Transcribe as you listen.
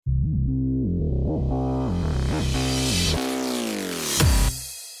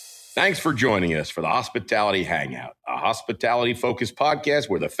Thanks for joining us for the Hospitality Hangout, a hospitality-focused podcast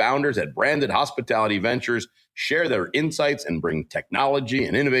where the founders at Branded Hospitality Ventures share their insights and bring technology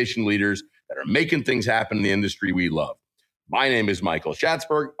and innovation leaders that are making things happen in the industry we love. My name is Michael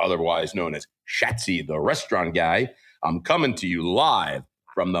Schatzberg, otherwise known as Shatsy, the restaurant guy. I'm coming to you live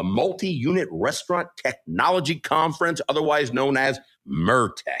from the Multi-Unit Restaurant Technology Conference, otherwise known as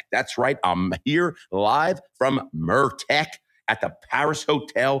MURTEC. That's right, I'm here live from MURTEC at the Paris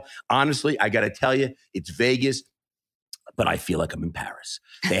Hotel. Honestly, I got to tell you, it's Vegas, but I feel like I'm in Paris.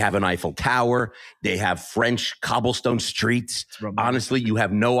 They have an Eiffel Tower. They have French cobblestone streets. Honestly, you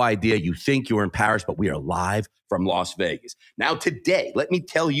have no idea. You think you're in Paris, but we are live from Las Vegas. Now, today, let me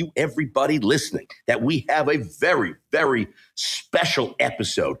tell you, everybody listening, that we have a very, very special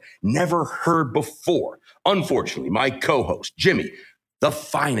episode never heard before. Unfortunately, my co-host, Jimmy, the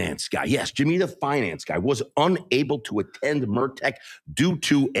finance guy. Yes, Jimmy, the finance guy, was unable to attend MURTEC due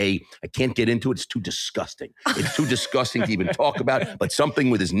to I can't get into it. It's too disgusting. It's too disgusting to even talk about, but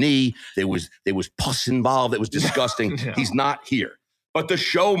something with his knee, there was pus involved. It was disgusting. Yeah. He's not here. But the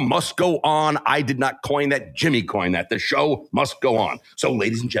show must go on. I did not coin that. Jimmy coined that. The show must go on. So,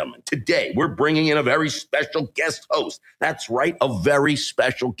 ladies and gentlemen, today we're bringing in a very special guest host. That's right, a very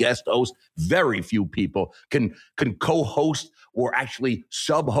special guest host. Very few people can co-host or actually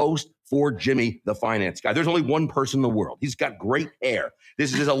sub-host for Jimmy, the finance guy. There's only one person in the world. He's got great hair.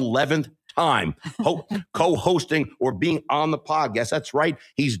 This is his 11th time co-hosting or being on the podcast. That's right.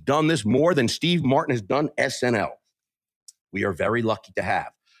 He's done this more than Steve Martin has done SNL. We are very lucky to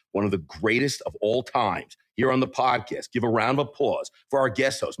have one of the greatest of all times here on the podcast. Give a round of applause for our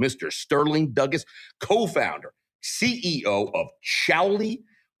guest host, Mr. Sterling Douglas, co-founder, CEO of Chowly,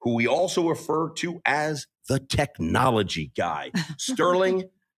 who we also refer to as the technology guy. Sterling,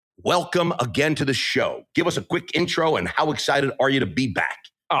 welcome again to the show. Give us a quick intro and how excited are you to be back?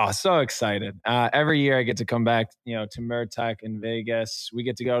 Oh, so excited. Every year I get to come back, to MURTEC in Vegas. We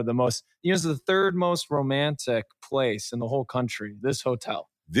get to go to the most, it's the third most romantic place in the whole country, this hotel.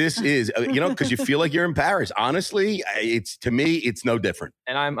 This is, because you feel like you're in Paris. Honestly, to me, it's no different.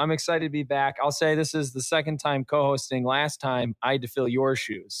 And I'm excited to be back. I'll say this is the second time co-hosting. Last time I had to fill your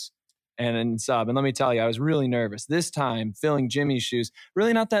shoes and sub. And let me tell you, I was really nervous. This time, filling Jimmy's shoes,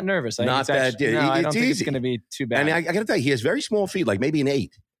 really not that nervous. I don't think it's going to be too bad. And I got to tell you, he has very small feet, like maybe an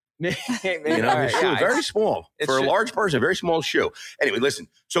 8. His shoe, very small. For a large person, a very small shoe. Anyway, listen.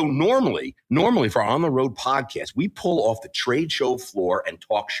 So normally for our On the Road podcast, we pull off the trade show floor and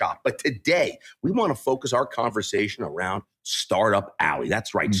talk shop. But today, we want to focus our conversation around Startup Alley.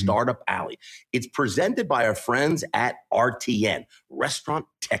 That's right, Startup Alley. It's presented by our friends at RTN, Restaurant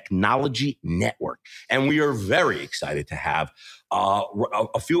Technology Network. And we are very excited to have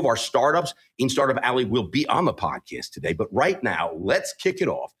a few of our startups in Startup Alley will be on the podcast today. But right now, let's kick it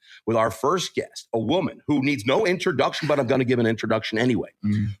off with our first guest, a woman who needs no introduction, but I'm going to give an introduction anyway,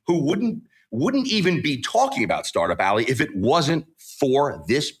 who wouldn't even be talking about Startup Alley if it wasn't for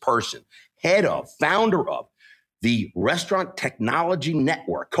this person, head of, founder of the Restaurant Technology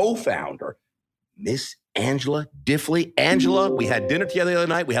Network, co-founder, Miss Angela Diffley. Angela, we had dinner together the other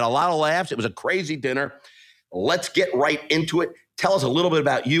night. We had a lot of laughs. It was a crazy dinner. Let's get right into it. Tell us a little bit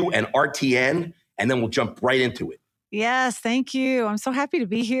about you and RTN, and then we'll jump right into it. Yes, thank you. I'm so happy to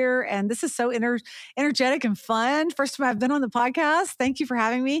be here. And this is so energetic and fun. First time I've been on the podcast. Thank you for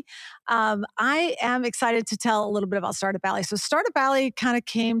having me. I am excited to tell a little bit about Startup Alley. So Startup Alley kind of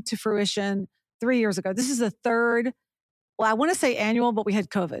came to fruition 3 years ago. This is the third, I want to say annual, but we had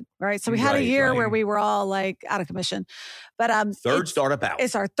COVID, right? So we had a year where we were all like out of commission. But third Startup Alley.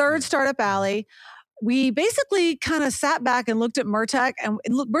 It's our third Startup Alley. We basically kind of sat back and looked at MURTEC, and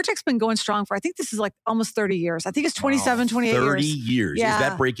MURTEC's been going strong for, I think this is like almost 30 years. I think it's 27, 28 years. 30 years. Yeah. Is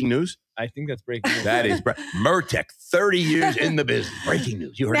that breaking news? I think that's breaking news. That is MURTEC, 30 years in the business. Breaking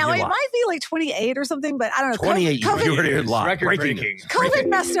news. You heard now, it it might be like 28 or something, but I don't know. 28 years. You heard it live. Breaking news. COVID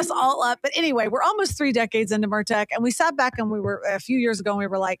messed us all up. But anyway, we're almost 3 decades into MURTEC, and we sat back and we were, a few years ago, and we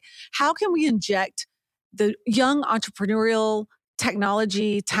were like, how can we inject the young entrepreneurial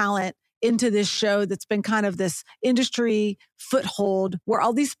technology talent into this show that's been kind of this industry foothold where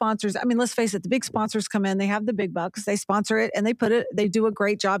all these sponsors, I mean, let's face it, the big sponsors come in, they have the big bucks, they sponsor it and they do a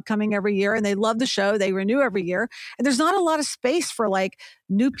great job coming every year and they love the show, they renew every year. And there's not a lot of space for like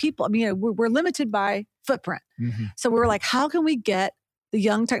new people. I mean, we're limited by footprint. So we were like, how can we get the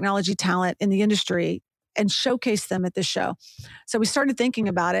young technology talent in the industry and showcase them at this show. So we started thinking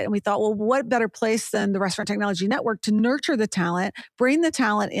about it and we thought, well, what better place than the Restaurant Technology Network to nurture the talent, bring the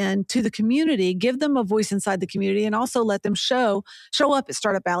talent in to the community, give them a voice inside the community, and also let them show up at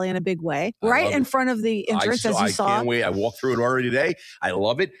Startup Alley in a big way, right in front of the entrance, as you saw. I can't wait. I walked through it already today. I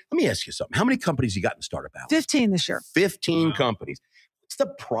love it. Let me ask you something. How many companies you got in Startup Alley? 15 this year. 15 companies. What's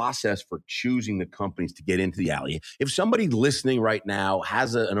the process for choosing the companies to get into the alley? If somebody listening right now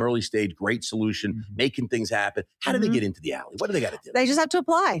has an early stage, great solution, making things happen, how do they get into the alley? What do they got to do? They just have to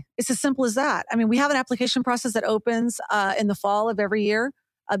apply. It's as simple as that. I mean, we have an application process that opens in the fall of every year,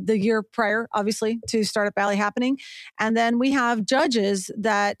 the year prior, obviously, to Startup Alley happening. And then we have judges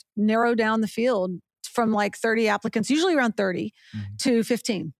that narrow down the field from like 30 applicants, usually around 30 to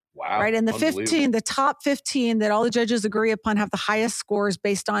 15. Wow. Right. And the top 15 that all the judges agree upon have the highest scores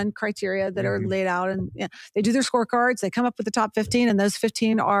based on criteria that are laid out. And they do their scorecards. They come up with the top 15 and those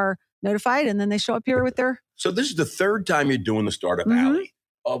 15 are notified. And then they show up here with their. So this is the third time you're doing the Startup Alley.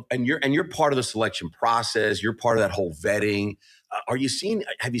 And you're part of the selection process. You're part of that whole vetting. Have you seen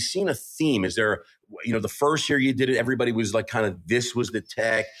a theme? Is there, the first year you did it, everybody was like kind of, this was the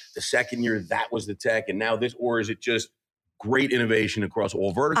tech. The second year, that was the tech. And now this, or is it just great innovation across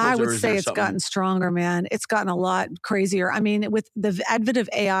all verticals? I would say it's gotten stronger, man. It's gotten a lot crazier. I mean, with the advent of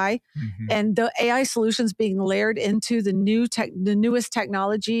AI and the AI solutions being layered into the newest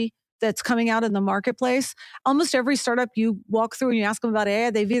technology that's coming out in the marketplace, almost every startup you walk through and you ask them about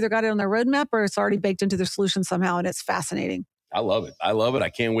AI, they've either got it on their roadmap or it's already baked into their solution somehow, and it's fascinating. I love it. I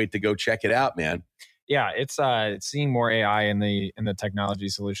can't wait to go check it out, man. Yeah, it's seeing more AI in the technology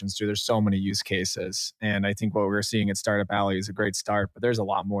solutions too. There's so many use cases, and I think what we're seeing at Startup Alley is a great start, but there's a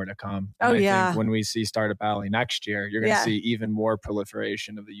lot more to come. And I think when we see Startup Alley next year, you're going to see even more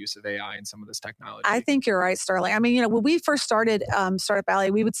proliferation of the use of AI in some of this technology. I think you're right, Sterling. I mean, when we first started Startup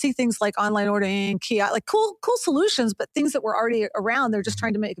Alley, we would see things like online ordering, kiosk, like cool solutions, but things that were already around. They're just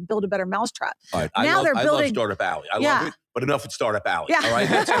trying to build a better mousetrap. Right. I love Startup Alley. I love it. But enough at Startup Alley. Yeah. All right,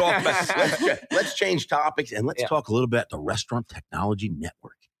 let's talk about, let's change topics and let's talk a little bit about the Restaurant Technology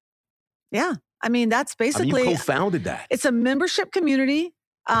Network. Yeah. I mean, that's basically. You co-founded that. It's a membership community.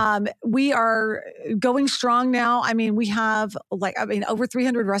 We are going strong now. I mean, we have over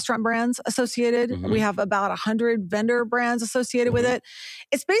 300 restaurant brands associated. We have about 100 vendor brands associated with it.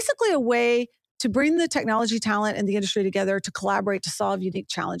 It's basically a way to bring the technology talent and the industry together to collaborate to solve unique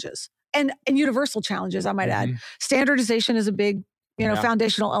challenges. And universal challenges, I might add. Standardization is a big,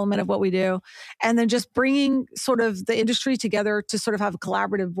 foundational element of what we do. And then just bringing sort of the industry together to sort of have a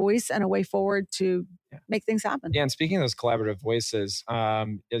collaborative voice and a way forward to make things happen. Yeah, and speaking of those collaborative voices,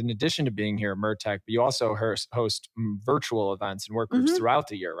 in addition to being here at MURTEC, you also host virtual events and work groups throughout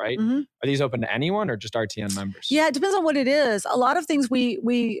the year, right? Are these open to anyone or just RTN members? Yeah, it depends on what it is. A lot of things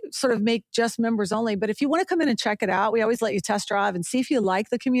we sort of make just members only, but if you want to come in and check it out, we always let you test drive and see if you like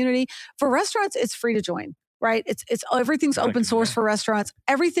the community. For restaurants, it's free to join. Right? It's everything's open source for restaurants.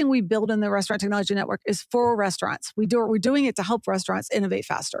 Everything we build in the Restaurant Technology Network is for restaurants. We're doing it to help restaurants innovate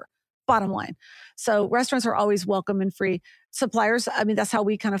faster. Bottom line. So restaurants are always welcome and free. Suppliers, I mean, that's how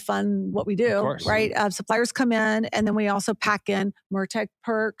we kind of fund what we do, right? Suppliers come in, and then we also pack in MURTEC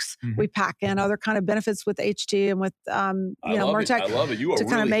perks. We pack in other kind of benefits with HT and with MURTEC. I love it. You are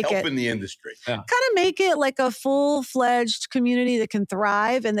really helping the industry. Kind of make it like a full-fledged community that can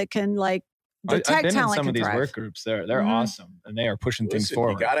thrive and that can I've been in some of these work groups. They're awesome, and they are pushing things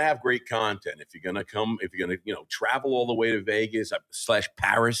forward. You got to have great content if you're going to travel all the way to Vegas /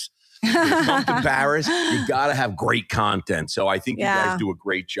 Paris. If you come to Paris, you got to have great content. So I think you guys do a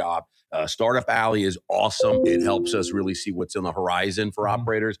great job. Startup Alley is awesome. It helps us really see what's on the horizon for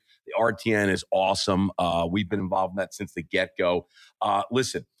operators. The RTN is awesome. We've been involved in that since the get-go.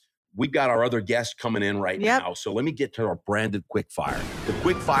 Listen. We've got our other guest coming in right now. So let me get to our branded Quickfire. The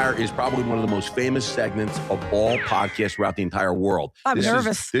Quickfire is probably one of the most famous segments of all podcasts throughout the entire world. I'm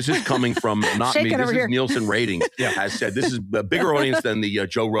nervous. This is coming from not me. This is Nielsen Ratings has said. This is a bigger audience than the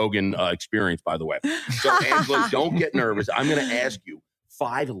Joe Rogan experience, by the way. So Angela, don't get nervous. I'm going to ask you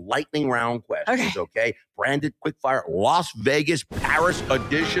 5 lightning round questions, okay? Branded Quickfire, Las Vegas, Paris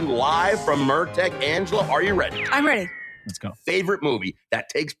edition, live from MURTEC. Angela, are you ready? I'm ready. Let's go. Favorite movie that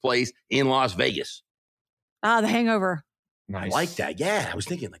takes place in Las Vegas? The Hangover. Nice. I like that. Yeah, I was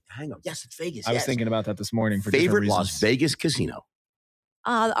thinking like The Hangover. Yes, it's Vegas. I was thinking about that this morning. For favorite Las Vegas casino?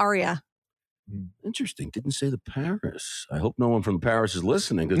 Aria. Interesting. Didn't say the Paris. I hope no one from Paris is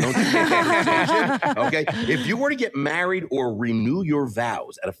listening, because don't you make that decision. Okay. If you were to get married or renew your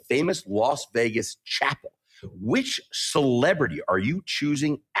vows at a famous Las Vegas chapel, Which celebrity are you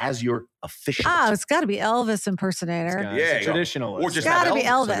choosing as your official? Oh, it's got to be Elvis impersonator. It's a traditionalist. Or just Gotta have be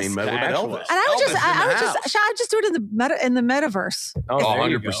Elvis. I mean, what about Elvis? And I would just do it in the metaverse. Oh, there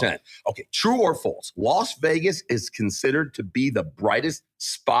you 100%. Okay, true or false? Las Vegas is considered to be the brightest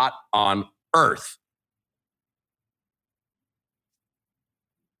spot on Earth.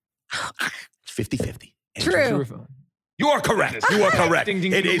 It's 50-50. True. You are correct. You are correct. Ding,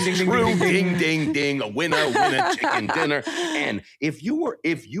 ding, It ding, is ding, ding, true. ding, Ding, ding. ding, ding. A winner, chicken dinner. And if you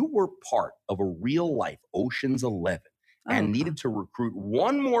were part of a real life Ocean's 11 and needed to recruit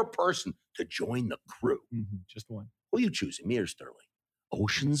one more person to join the crew, just one. who are you choosing, me or Sterling?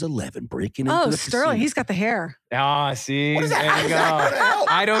 Ocean's 11 breaking into the Sterling, casino. he's got the hair. Ah, see, What is that? there How you is go. that gonna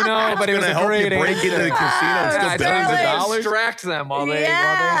help? I don't know, but it was a help great you break answer. into the casino and still Billions of Sterling. dollars. Distracts them while they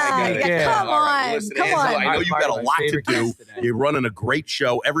Yeah, come All right, on, listen, come Angela, on. I know you've got a My lot to favorite do. guest today. You're running a great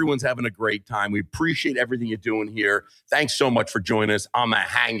show. Everyone's having a great time. We appreciate everything you're doing here. Thanks so much for joining us on the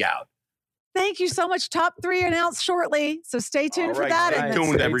Hangout. Thank you so much. Top 3 announced shortly, so stay tuned All for right, that. stay And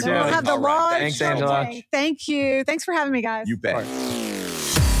tuned, Stay everybody. we'll tuned. have the All right, launch. thanks, shortly. Angela. Thank you. Thanks for having me, guys. You bet.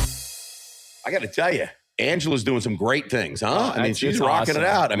 I got to tell you, Angela's doing some great things, huh? I mean, she's rocking it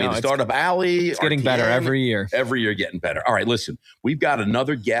out. I mean, No, the Startup Alley. It's getting better every year. Every year getting better. All right, listen, we've got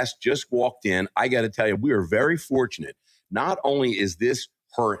another guest just walked in. I got to tell you, we are very fortunate. Not only is this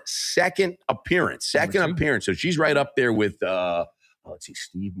her second appearance. So she's right up there with, let's see,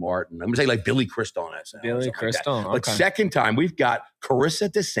 Steve Martin. I'm going to say like Billy Crystal on that. Billy Crystal. But second time, we've got Carissa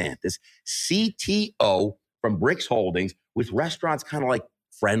DeSantis, CTO from Bricks Holdings, with restaurants kind of like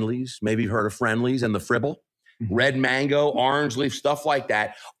Friendly's. Maybe you've heard of Friendly's and the Fribble, Red Mango, Orange Leaf, stuff like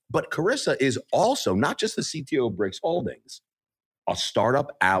that. But Carissa is also not just the CTO of Bricks Holdings, a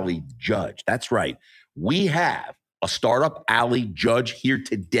Startup Alley judge. That's right. We have a Startup Alley judge here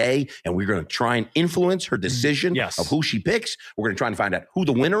today, and we're going to try and influence her decision of who she picks. We're going to try and find out who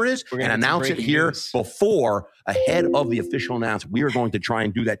the winner is and announce it here ahead of the official announcement. We are going to try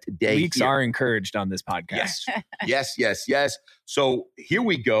and do that today. Leaks are encouraged on this podcast. Yes. So here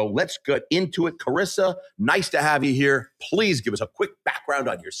we go. Let's get into it. Carissa, nice to have you here. Please give us a quick background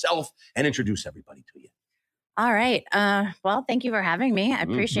on yourself and introduce everybody to you. All right. Well, thank you for having me. I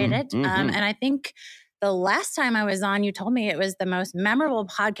appreciate it. And I think the last time I was on, you told me it was the most memorable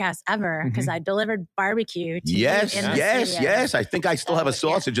podcast ever because I delivered barbecue to you in the studio. Yes. I think I still have a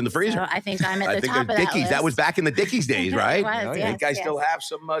sausage in the freezer. So I think I'm at the top of that Dickies. list. That was back in the Dickies days, right? It was, I think I still have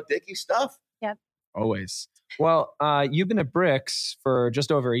some Dickies stuff. Yep. Always. Well, you've been at Bricks for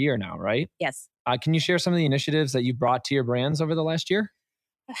just over a year now, right? Yes. Can you share some of the initiatives that you brought to your brands over the last year?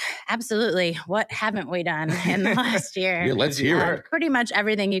 Absolutely. What haven't we done in the last year? Yeah, let's hear it. Pretty much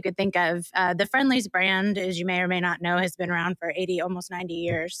everything you could think of. The Friendly's brand, as you may or may not know, has been around for 80, almost 90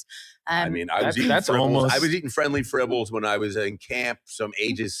 years. I mean, I was eating Friendly Fribbles when I was in camp, some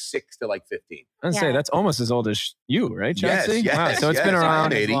ages 6 to like 15. I'd say that's almost as old as you, right, Chelsea? Yes, wow, so it's been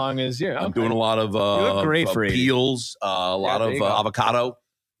around as 80. long as you. I'm doing a lot of great for peels, a lot of avocado.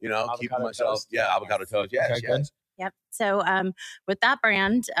 Keeping myself. Toast. Avocado toast. Yes, Okay, good. Yep. So with that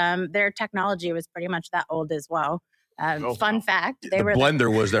brand, their technology was pretty much that old as well. Fun fact, the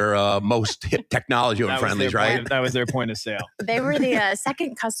blender was their most hip technology on Friendly's, right? That was their point of sale. They were the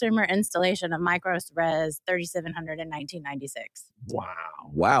second customer installation of Micros Res 3700 in 1996.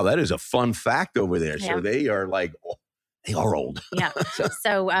 Wow, that is a fun fact over there. Yeah. So they are like, they are old. Yeah.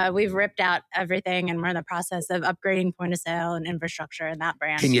 So we've ripped out everything and we're in the process of upgrading point of sale and infrastructure in that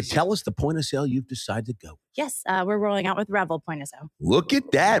brand. Can you tell us the point of sale you've decided to go? Yes, we're rolling out with Revel point of sale. Look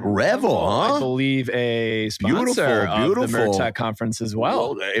at that, Revel, huh? I believe a sponsor of the MURTEC conference as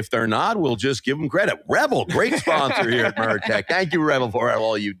well. If they're not, we'll just give them credit. Revel, great sponsor here at MURTEC. Thank you, Revel, for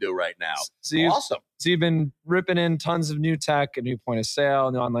all you do right now. Awesome. So you've been ripping in tons of new tech, a new point of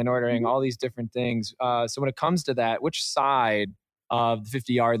sale, new online ordering, all these different things. So when it comes to that, which side of the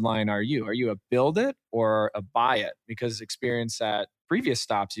 50-yard line are you? Are you a build it or a buy it? Because experience at previous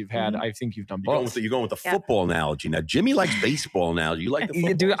stops you've had, I think you've done both. You're going with the football analogy. Now, Jimmy likes baseball analogy. You like the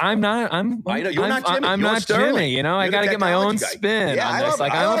football? Dude, I'm not. I know you're not Jimmy. I'm You're not Sterling. Jimmy. You know, I got to get my own spin on this.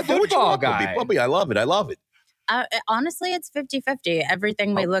 Like I'm a football guy. Puppy, I love it. Honestly, it's 50-50.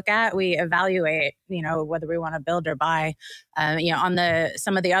 Everything we look at, we evaluate, whether we want to build or buy. On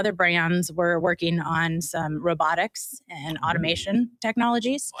some of the other brands, we're working on some robotics and automation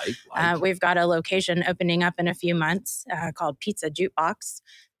technologies. We've got a location opening up in a few months called Pizza Jukebox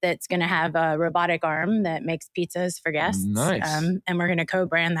that's going to have a robotic arm that makes pizzas for guests. Nice. And we're going to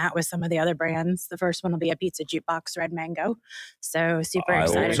co-brand that with some of the other brands. The first one will be a Pizza Jukebox Red Mango. So super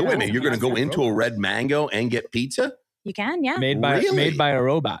excited. So wait a minute, you're going to go into a Red Mango and get pizza? You can, yeah. Made by a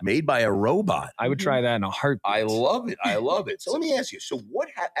robot. Made by a robot. I would try that in a heartbeat. I love it. I love it. So let me ask you. So what,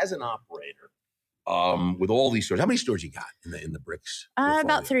 as an operator, with all these stores, how many stores you got in the bricks?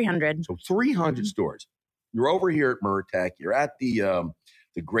 About 300. So 300 stores. You're over here at MURTEC. You're at the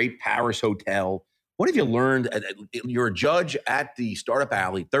Great Paris Hotel. What have you learned? You're a judge at the Startup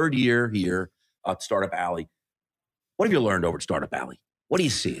Alley, third year here at Startup Alley. What have you learned over at Startup Alley? What are you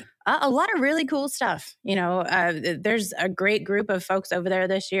seeing? A lot of really cool stuff. You know, there's a great group of folks over there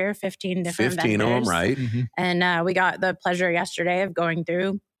this year, 15 different 15 vendors. of them, right? Mm-hmm. And we got the pleasure yesterday of going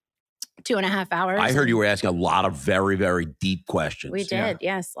through 2.5 hours. I heard you were asking a lot of very, very deep questions. We did,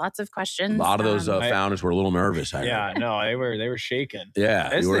 yes. Lots of questions. A lot of those founders were a little nervous. Yeah, no, they were shaking. Yeah.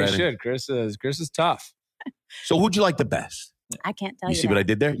 As they should. Chris is tough. So who'd you like the best? I can't tell you. You see what I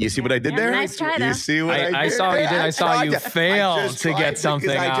did there? You see what I did there? Nice try, though. You see what I did? I saw what you did. I saw you fail to get something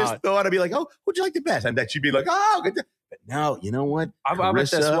out. I just thought I'd be like, oh, who'd you like the best? And that she'd be like, oh, good. But no, you know what? How about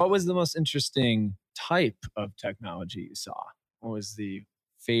this? What was the most interesting type of technology you saw? What was the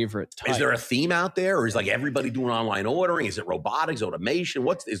favorite type? Is there a theme out there, or is like everybody doing online ordering? Is it robotics, automation?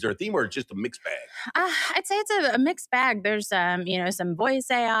 Is there a theme, or it's just a mixed bag? I'd say it's a mixed bag. There's some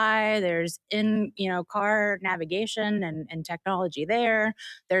voice AI. There's car navigation and technology there.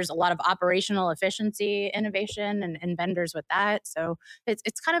 There's a lot of operational efficiency innovation and vendors with that. So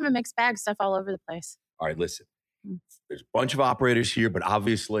it's kind of a mixed bag, stuff all over the place. All right, listen. There's a bunch of operators here, but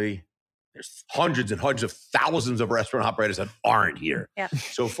obviously there's hundreds and hundreds of thousands of restaurant operators that aren't here. Yeah.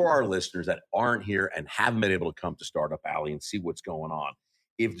 So for our listeners that aren't here and haven't been able to come to Startup Alley and see what's going on,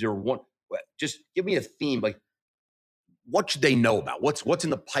 if you're just give me a theme. Like, what should they know about? What's in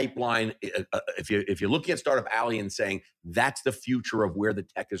the pipeline? If you're looking at Startup Alley and saying that's the future of where the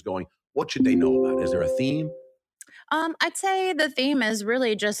tech is going, what should they know about? Is there a theme? I'd say the theme is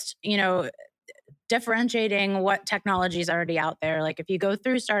really just, differentiating what technology is already out there. Like if you go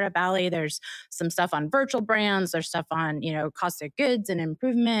through Startup Alley, there's some stuff on virtual brands, there's stuff on, cost of goods and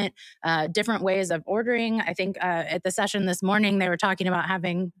improvement, different ways of ordering. I think at the session this morning, they were talking about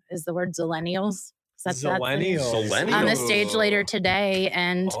having, is the word Zillennials? That's Zillennials. On the stage later today.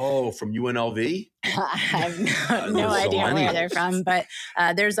 And from UNLV? I have no idea where they're from, but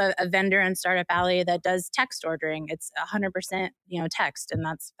there's a vendor in Startup Alley that does text ordering. It's 100%, text. And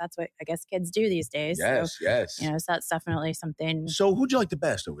that's what I guess kids do these days. Yes, yes. So that's definitely something. So who'd you like the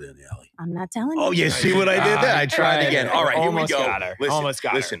best over there in the alley? I'm not telling you. Oh, you see what I did there? I tried again. All right, here we go. Got her.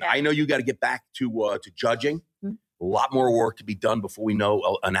 Listen, I know you got to get back to judging. Mm-hmm. A lot more work to be done before we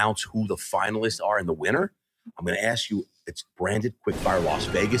announce who the finalists are and the winner. I'm going to ask you, it's branded Quickfire Las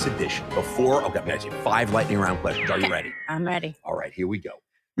Vegas edition. I'm going to ask you 5 lightning round questions. Are you ready? I'm ready. All right, here we go.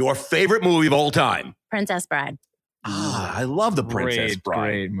 Your favorite movie of all time? Princess Bride. I love the Princess Bride.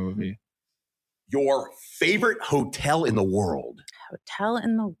 Great movie. Your favorite hotel in the world? Hotel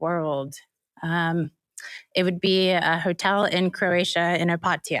in the world. It would be a hotel in Croatia in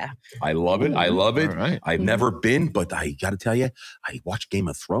Opatija. I love it. I love it. Right. I've never been, but I got to tell you, I watched Game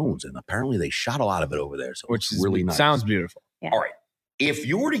of Thrones, and apparently they shot a lot of it over there. So which is really nice. Sounds beautiful. Yeah. All right. If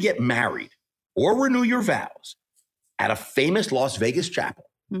you were to get married or renew your vows at a famous Las Vegas chapel,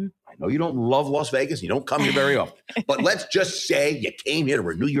 I know you don't love Las Vegas. You don't come here very often. But let's just say you came here to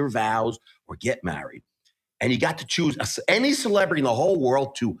renew your vows or get married, and you got to choose any celebrity in the whole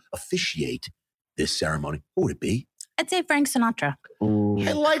world to officiate this ceremony. Who would it be? I'd say Frank Sinatra. Ooh,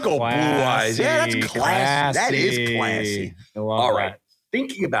 I like old blue eyes. Yeah, that's classy. That is classy. All right.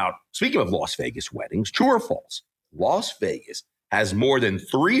 Speaking of Las Vegas weddings, true or false? Las Vegas has more than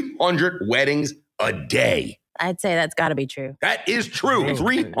 300 weddings a day. I'd say that's got to be true. That is true.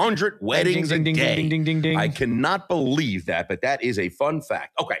 300 weddings a day. Ding, ding, ding, ding. I cannot believe that, but that is a fun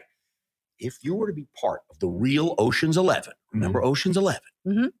fact. Okay. If you were to be part of the real Ocean's 11, remember Ocean's 11?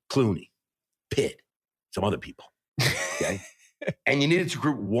 Mm-hmm. Clooney, Pitt, some other people, okay? And you needed to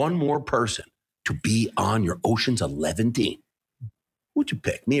recruit one more person to be on your Ocean's 11 team. Who'd you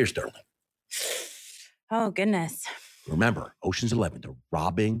pick, me or Sterling? Oh, goodness. Remember, Ocean's 11, they're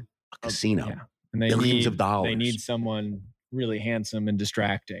robbing a casino. Yeah. And billions of dollars. They need someone really handsome and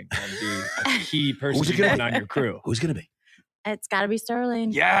distracting and be a key person on your crew. Who's going to be? It's got to be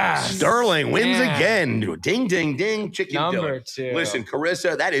Sterling. Yeah, Sterling wins again. Ding, ding, ding. Chicken Number dinner. 2. Listen,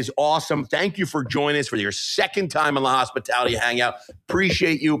 Carissa, that is awesome. Thank you for joining us for your second time on the Hospitality Hangout.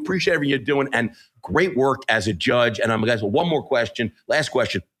 Appreciate you. Appreciate everything you're doing. And great work as a judge. And I'm guys, one more question. Last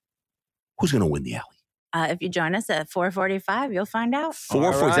question. Who's going to win the alley? If you join us at 4:45, you'll find out.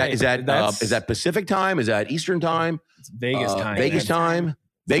 4 is that Pacific time? Is that Eastern time? It's Vegas time. Vegas time.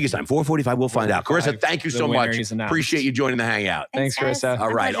 Vegas time, 4:45. We'll find out. Carissa, thank you so much. Appreciate you joining the Hangout. Thanks, Carissa.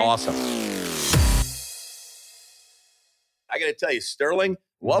 All right, Pleasure. awesome. I got to tell you, Sterling,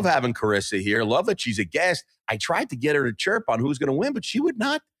 love having Carissa here. Love that she's a guest. I tried to get her to chirp on who's going to win, but she would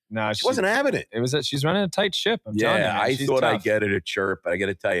not. No, she wasn't having it. She's running a tight ship. I'm telling you, man. I thought tough. I'd get her to chirp, but I got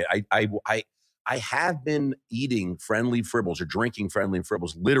to tell you, I have been eating Friendly Fribbles or drinking Friendly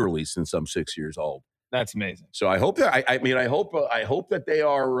Fribbles literally since I'm 6 years old. That's amazing. So I hope that I hope that they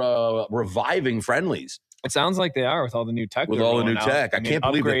are reviving Friendlies. It sounds like they are with all the new tech. With all the new tech, I can't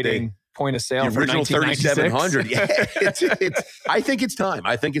believe that they point of sale the original 3700. Yeah, I think it's time.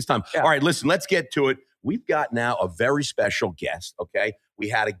 Yeah. All right, listen, let's get to it. We've got now a very special guest. Okay, we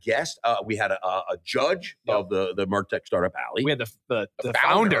had a guest. We had a judge of the MURTEC Startup Alley. We had the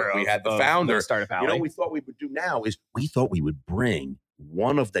founder. We had the founder of Startup Alley. You know what we thought we would do now is we thought we would bring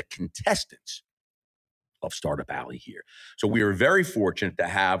one of the contestants of Startup Alley here. So we are very fortunate to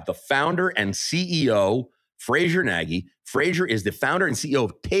have the founder and CEO, Fraser Nagy. Fraser is the founder and CEO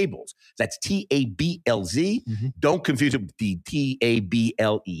of Tables. That's Tablz. Mm-hmm. Don't confuse it with the Tables.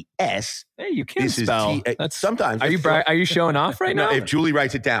 Hey, you can spell. Sometimes. Are you showing off right now? If Julie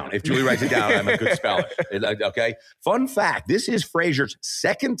writes it down, I'm a good speller. Okay. Fun fact: this is Fraser's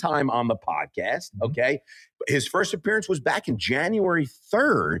second time on the podcast. Okay. His first appearance was back in January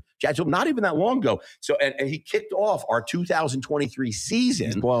 3rd, so not even that long ago. So, and he kicked off our 2023 season.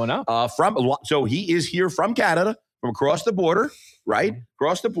 He's blowing up. So he is here from Canada, from across the border, right?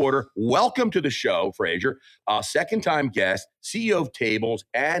 Across the border. Welcome to the show, Fraser. Second time guest, CEO of Tables,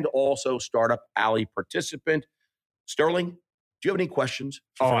 and also Startup Alley participant. Sterling, do you have any questions?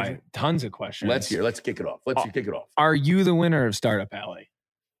 Tons of questions. Let's kick it off. Kick it off. Are you the winner of Startup Alley?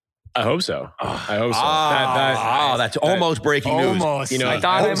 I hope so. That's almost breaking news. Almost. I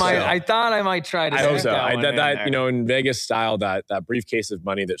thought I might try to. I hope so. That in Vegas style, that briefcase of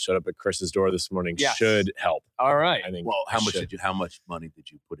money that showed up at Chris's door this morning should help. All right. I think. Well, how much money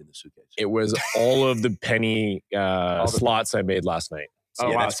did you put in the suitcase? It was all of the penny slots I made last night. So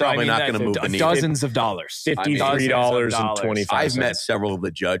that's probably not going to move the needle. Dozens of dollars. $53.25. I've met several of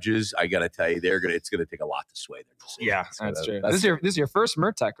the judges. I got to tell you, it's going to take a lot to sway them. Yeah, that's true. This is your first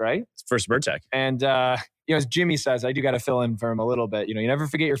MURTEC, right? It's first MURTEC. And as Jimmy says, I do got to fill in for him a little bit. You never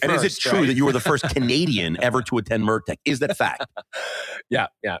forget your first. And is it true that you were the first Canadian ever to attend MURTEC? Is that fact? Yeah.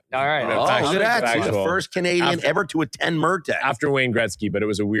 All right. Look at that. The first Canadian ever to attend MURTEC. After Wayne Gretzky, but it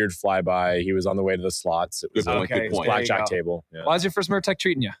was a weird flyby. He was on the way to the slots. It was good point. Blackjack table. Yeah. How's your first MURTEC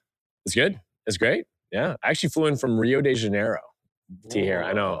treating you? It's good. It's great. Yeah. I actually flew in from Rio de Janeiro to here.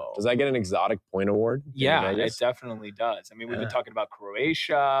 I know. Does that get an exotic point award? Yeah, it definitely does. I mean, we've been talking about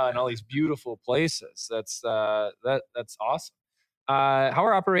Croatia and all these beautiful places. That's awesome. How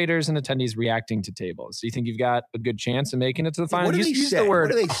are operators and attendees reacting to Tables? Do you think you've got a good chance of making it to the final? What do they say? What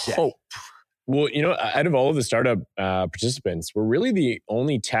do they say? Hope. Well, out of all of the startup participants, we're really the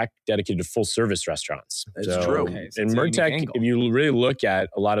only tech dedicated to full service restaurants. That's true. In MURTEC, if you really look at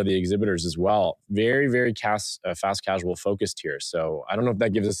a lot of the exhibitors as well, very, very fast casual focused here. So I don't know if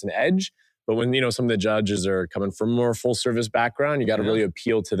that gives us an edge, but when some of the judges are coming from more full service background, you got to really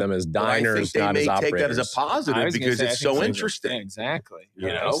appeal to them as diners, not as operators. They may take that as a positive because it's so interesting. Exactly.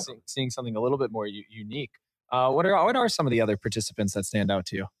 Seeing something a little bit more unique. What are some of the other participants that stand out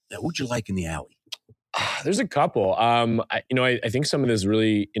to you? Who'd you like in the alley? There's a couple. I think some of this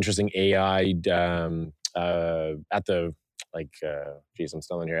really interesting AI at the I'm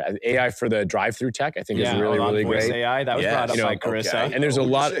still in here. AI for the drive-through tech, I think is really voice great. AI that was brought up by Carissa. Okay. And there's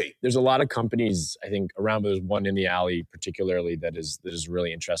a lot of companies I think around, but there's one in the alley particularly that is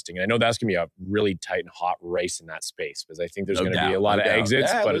really interesting. And I know that's gonna be a really tight and hot race in that space because I think there's going to be a lot of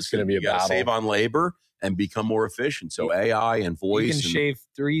exits, but it's going to be a battle. Save on labor and become more efficient. So AI and voice. You can shave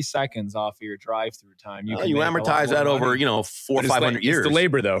 3 seconds off of your drive-through time. You amortize that over 400 or 500 years. It's the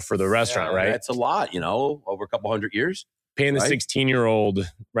labor though for the restaurant, right? That's a lot, over a couple hundred years. Paying the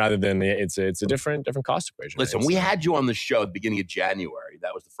 16-year-old rather than it's a different cost equation. Listen, we had you on the show at the beginning of January.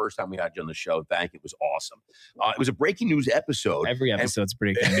 That was the first time we had you on the show. Thank you. It was awesome. It was a breaking news episode. Every episode's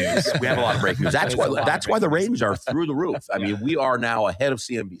breaking news. We have a lot of breaking news. That's why the ratings are through the roof. I mean, we are now ahead of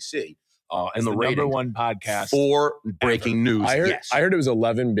CNBC. And the number one podcast for breaking news. I heard it was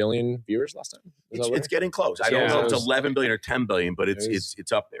 11 billion viewers last time. It's getting close. I don't know if it's 11 billion or 10 billion, but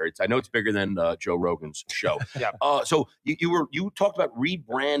it's up there. I know it's bigger than Joe Rogan's show. Yeah. So you talked about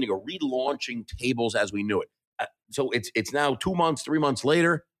rebranding or relaunching Tables as we knew it. So it's now 2 months, 3 months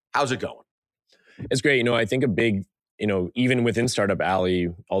later. How's it going? It's great. I think a big, even within Startup Alley,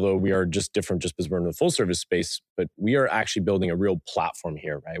 although we are just different just because we're in the full service space, but we are actually building a real platform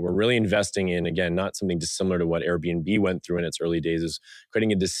here, right? We're really investing in, again, not something dissimilar to what Airbnb went through in its early days, is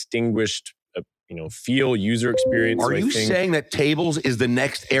creating a distinguished feel, user experience. Are So you saying that Tables is the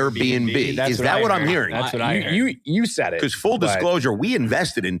next Airbnb? That's Is that what I'm hearing? That's what I heard. You said it. Because full disclosure, we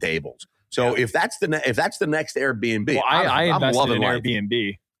invested in Tables. So if that's the next Airbnb, well, I I'm invested loving in life.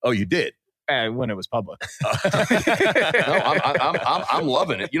 Airbnb Oh, you did? when it was public. No, I'm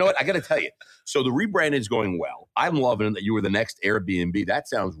loving it. You know what? I got to tell you. So the rebrand is going well. I'm loving it that you were the next Airbnb. That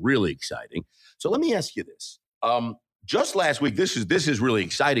sounds really exciting. So let me ask you this. Just last week, this is really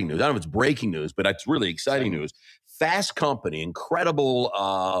exciting news. I don't know if it's breaking news, but it's really exciting news. Fast Company,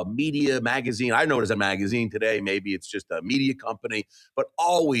 incredible media magazine. I know it as a magazine today. Maybe it's just a media company, but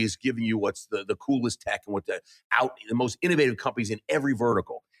always giving you what's the coolest tech and what the most innovative companies in every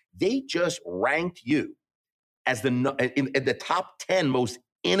vertical. They just ranked you as in the top 10 most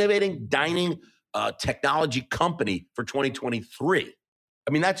innovating dining technology company for 2023.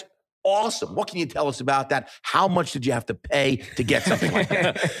 I mean, that's awesome. What can you tell us about that? How much did you have to pay to get something like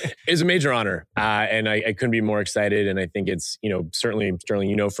that? It's a major honor, and I couldn't be more excited. And I think it's, certainly,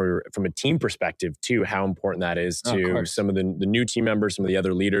 Sterling, from a team perspective too, how important that is to some of the new team members, some of the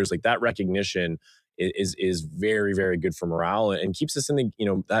other leaders. Like, that recognition is very, very good for morale and keeps us in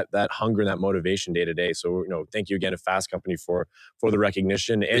the, that hunger and that motivation day to day. So, thank you again to Fast Company for the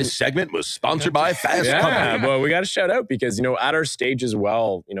recognition. And this segment was sponsored by Fast Company. Well, we got to shout out because, at our stage as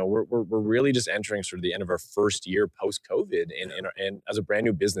well, we're really just entering sort of the end of our first year post-COVID and as a brand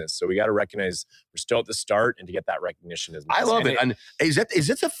new business. So we got to recognize we're still at the start, and to get that recognition is I love it. And is it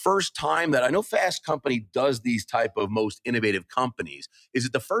the first time that I know Fast Company does these type of most innovative companies? Is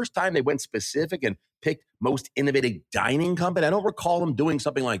it the first time they went specific and picked most innovative dining company? I don't recall them doing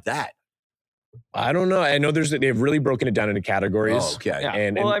something like that. I don't know. I know they've really broken it down into categories. Oh, okay. Yeah.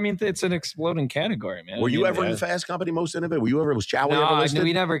 And I mean, it's an exploding category, man. Were you ever in Fast Company most innovative? Was Chowie ever listed?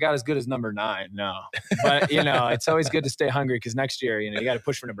 We never got as good as number 9. No, but it's always good to stay hungry because next year, you got to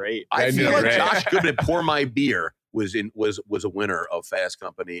push for number 8. I feel like Josh Goodman at Pour My Beer was a winner of Fast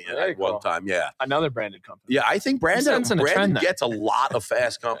Company at one time. Yeah, another branded company. Yeah, I think Brandon gets a lot of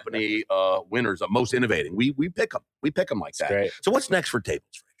Fast Company winners of most innovating. We pick them. We pick them like that. Great. So what's next for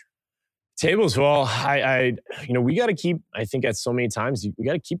Tables? Tables, well, we got to keep, I think at so many times, we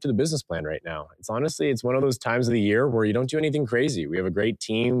got to keep to the business plan right now. It's one of those times of the year where you don't do anything crazy. We have a great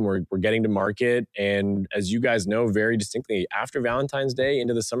team. We're getting to market. And as you guys know very distinctly, after Valentine's Day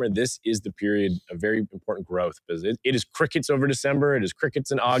into the summer, this is the period of very important growth because it is crickets over December. It is crickets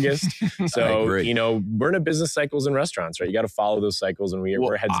in August. So, we're in a business cycles in restaurants, right? You got to follow those cycles, and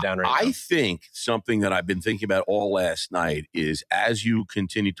we're heads down right now. I think something that I've been thinking about all last night is as you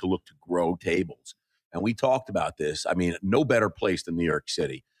continue to look to grow Tables. And we talked about this. I mean, no better place than New York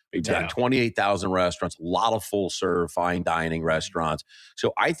City. We've got 28,000 restaurants, a lot of full serve, fine dining restaurants.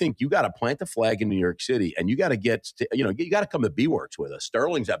 So I think you got to plant the flag in New York City, and you got to you got to come to B-Works with us.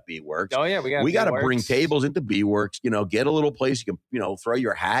 Sterling's at B-Works. Oh yeah, we got to bring Tables into B-Works. Get a little place you can throw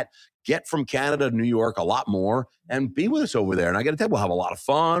your hat. Get from Canada to New York a lot more and be with us over there. And I got to tell you, we'll have a lot of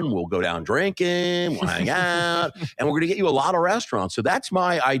fun. We'll go down drinking, we'll hang out, and we're going to get you a lot of restaurants. So that's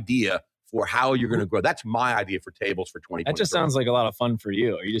my idea for how you're going to grow. That's my idea for Tables for 2023. That just sounds like a lot of fun for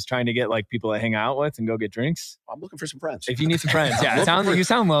you. Are you just trying to get people to hang out with and go get drinks? I'm looking for some friends. If you need some friends. Yeah, you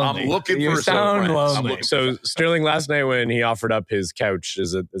sound lonely. I'm looking for some friends. So Sterling, last night when he offered up his couch,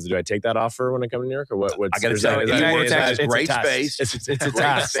 do I take that offer when I come to New York, or what? I got to tell you, it's great space. It's a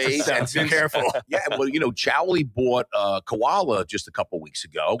great space. And be careful. Yeah, well, Chowley bought Koala just a couple weeks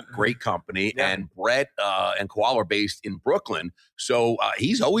ago. Great company. Yeah. And Brett and Koala are based in Brooklyn. So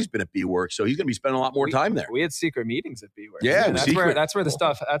he's always been at B-Works. So he's going to be spending a lot more time there. We had secret meetings at B-Works. Yeah, that's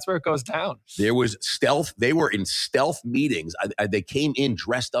where it goes down. There was stealth. They were in stealth meetings. They came in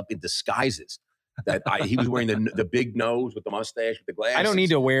dressed up in disguises. He was wearing the big nose with the mustache with the glasses. I don't need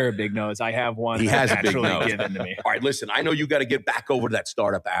to wear a big nose. I have one. He has a big nose given to me. All right, listen. I know you got to get back over to that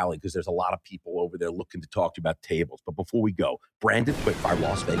startup alley because there's a lot of people over there looking to talk to you about Tables. But before we go, Brandon Quickfire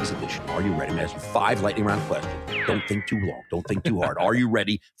Las Vegas edition. Are you ready? I'm going to ask you 5 lightning round questions. Don't think too long. Don't think too hard. Are you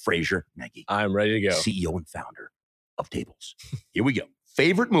ready, Fraser Nagy? I'm ready to go. CEO and founder of Tables. Here we go.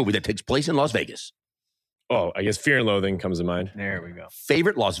 Favorite movie that takes place in Las Vegas? Oh, I guess Fear and Loathing comes to mind. There we go.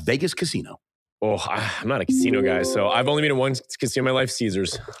 Favorite Las Vegas casino? Oh, I'm not a casino guy, so I've only been to one casino in my life,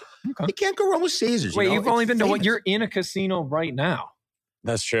 Caesars. Okay. You can't go wrong with Caesars. Wait, you've only been to one? You're in a casino right now.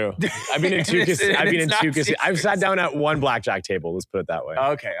 That's true. I've been in two casinos. I've sat down at one blackjack table. Let's put it that way.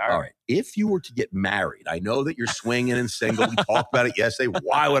 Okay, all right. If you were to get married, I know that you're swinging and single. We talked about it yesterday.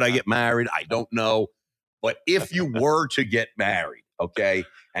 Why would I get married? I don't know. But if you were to get married, okay,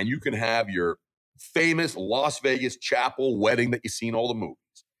 and you can have your famous Las Vegas chapel wedding that you see in all the movies,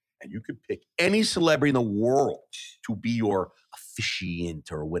 and you could pick any celebrity in the world to be your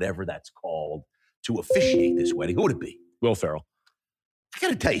officiant or whatever that's called, to officiate this wedding, who would it be? Will Ferrell. I got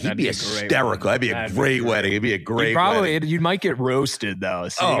to tell you, he'd That'd be be a great hysterical. wedding. That'd be a great wedding. It'd be a great wedding. You might get roasted though,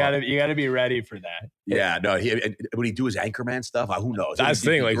 so Oh. you gotta be ready for that. Yeah, no. Would he do his Anchorman stuff? Who knows? That's the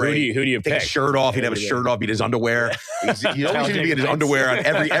thing. Like, who do you Take pick? his shirt off. He'd have his shirt off. He'd his underwear. He always seems to be in his underwear on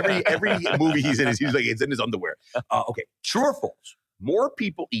every movie he's in. He's like it's in his underwear. Okay, true or false? More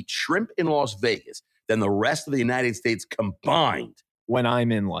people eat shrimp in Las Vegas than the rest of the United States combined. When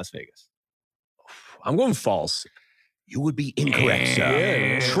I'm in Las Vegas, I'm going false. You would be incorrect,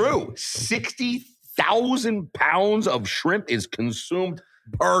 sir. True. 60,000 pounds of shrimp is consumed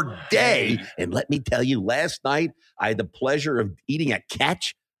per day. And let me tell you, last night I had the pleasure of eating a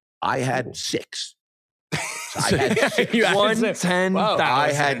catch. I had 6. So I had 6. You had 110,000.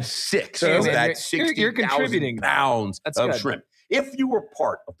 I had 6 So, of man, that you're 60,000 contributing. pounds That's of good. shrimp. If you were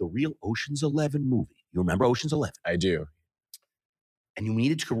part of the real Ocean's 11 movie, you remember Ocean's 11? I do. And you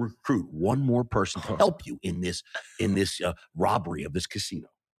needed to recruit one more person to help you in this robbery of this casino.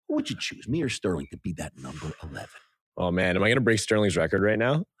 Who would you choose, me or Sterling, to be that number 11? Oh man, am I going to break Sterling's record right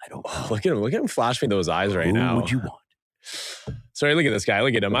now? I don't know. Look at him! Look at him! Flash me those eyes right now. Who would you want? Sorry, look at this guy.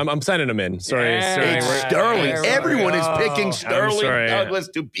 Look at him. I'm sending him in. Sorry, Yeah. Sterling. It's There Sterling. we Everyone is go. picking I'm Sterling sorry. Douglas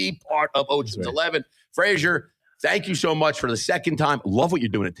to be part of Ocean's Sorry. 11. Frazier, thank you so much for the second time. Love what you're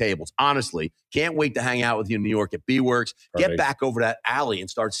doing at tables. Honestly, can't wait to hang out with you in New York at B-Works. Get Perfect. back over that alley and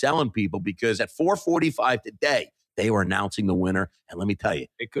start selling people because at 4:45 today, they were announcing the winner. And let me tell you,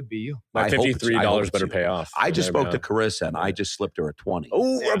 It could be you. My I hope it's- I hope $53 it's better you. pay off. I just There we spoke to go. Carissa and I just slipped her a 20.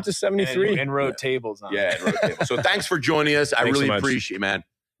 Oh, we're up to 73. And wrote tables on. Yeah, it rotated. So thanks for joining us. I Thanks so really much. appreciate it, man.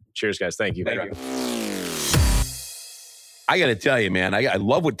 Cheers, guys. Thank you. Thank you. I got to tell you, man, I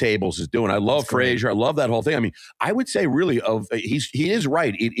love what Tables is doing. I love That's great. Frazier. I love that whole thing. I mean, I would say really he is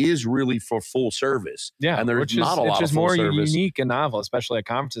right. It is really for full service. Yeah, And there's which not a lot it's of just full more service. unique and novel, especially at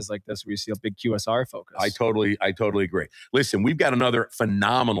conferences like this where you see a big QSR focus. I totally agree. Listen, we've got another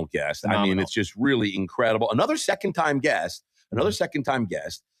phenomenal guest. I mean, Phenomenal. it's just really incredible. Another second time guest.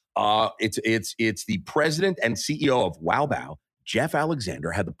 It's the president and CEO of Wow Bao, Jeff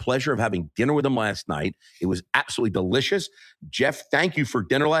Alexander. Had the pleasure of having dinner with him last night. It was absolutely delicious. Jeff, thank you for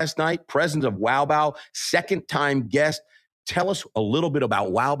dinner last night. President of Wow Bao, second time guest. Tell us a little bit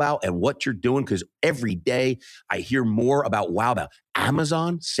about Wow Bao and what you're doing, because every day I hear more about Wow Bao.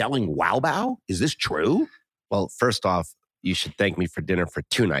 Amazon selling Wow Bao? Is this true? Well, first off, you should thank me for dinner for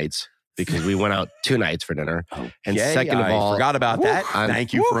 2 nights because we went out 2 nights for dinner. And Okay, second of I all, forgot about that.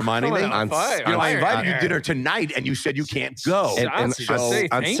 Thank you for reminding me. Coming on fire. I Fire. invited you to dinner tonight, and you said you can't go. and Shots, just say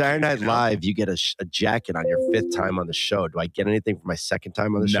on thank Saturday you, Night you know? Live, you get a jacket on your 5th time on the show. Do I get anything for my 2nd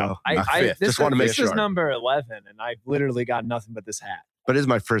time on the show? Not fifth. This Just wanna make this sure. is number 11, and I've literally got nothing but this hat. But it is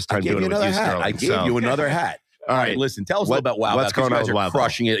my first I time gave doing you it with another you, hat. Sterling. I gave So- you another hat. All right, listen, tell us a little about Wow Bao. what's going You on guys with are Wow Bao?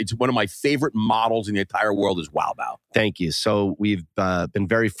 crushing it. It's one of my favorite models in the entire world is Wow Bao. Thank you. So we've been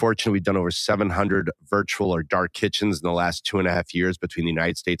very fortunate. We've done over 700 virtual or dark kitchens in the last 2.5 years between the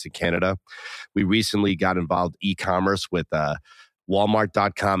United States and Canada. We recently got involved e-commerce with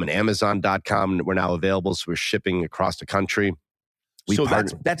Walmart.com and Amazon.com. We're now available, so we're shipping across the country. So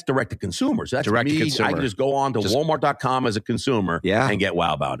that's direct to consumer. So that's Direct to me. I consumer. can just go on to Just- Walmart.com as a consumer Yeah. and get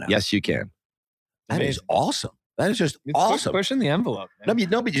Wow Bao now. Yes, you can. That is awesome. That is just It's awesome. pushing the envelope. Man.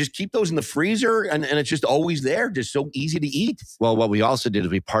 No, but you just keep those in the freezer and it's just always there. Just so easy to eat. Well, what we also did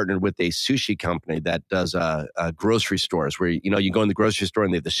is we partnered with a sushi company that does grocery stores where, you go in the grocery store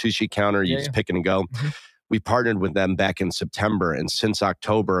and they have the sushi counter, you just pick it and go. Mhm. We partnered with them back in September. And since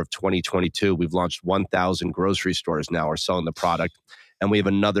October of 2022, we've launched 1,000 grocery stores now are selling the product. And we have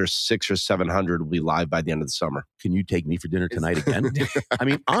another 600 or 700 will be live by the end of the summer. Can you take me for dinner tonight again? I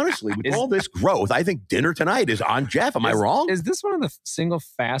mean, honestly, with all this growth, I think dinner tonight is on Jeff. Am I wrong? Is this one of the single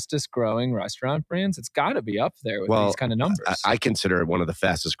fastest growing restaurant brands? It's got to be up there with these kind of numbers. I consider it one of the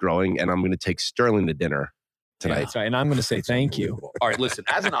fastest growing, and I'm going to take Sterling to dinner tonight. That's right. And I'm going to say thank you. All right, listen,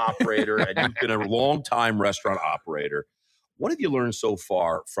 as an operator, and you've been a long-time restaurant operator, what have you learned so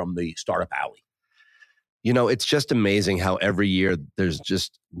far from the Startup Alley? It's just amazing how every year there's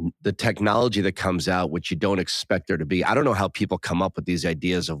just the technology that comes out, which you don't expect there to be. I don't know how people come up with these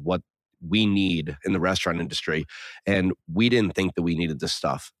ideas of what we need in the restaurant industry. And we didn't think that we needed this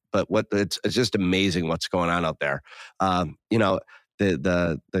stuff. But it's just amazing what's going on out there.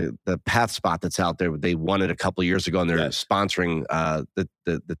 The Path Spot that's out there, they won it a couple of years ago, and they're sponsoring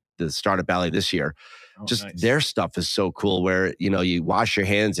the Startup Alley this year. Their stuff is so cool where, you wash your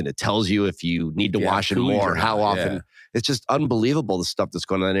hands and it tells you if you need to wash it more, how often. Yeah. It's just unbelievable the stuff that's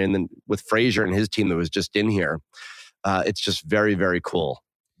going on. And then with Frazier and his team that was just in here, it's just very, very cool.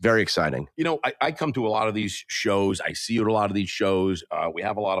 Very exciting. You know, I come to a lot of these shows. I see you at a lot of these shows. We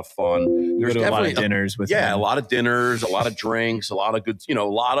have a lot of fun. There's a lot of dinners with him. a lot of dinners, a lot of drinks, a lot of good. You know, a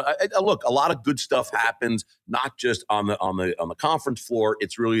lot of good stuff happens. Not just on the conference floor.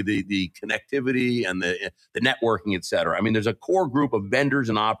 It's really the connectivity and the networking, et cetera. I mean, there's a core group of vendors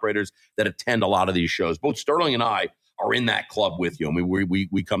and operators that attend a lot of these shows. Both Sterling and I are in that club with you. I mean,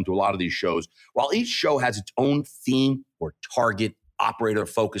 we come to a lot of these shows. While each show has its own theme or target operator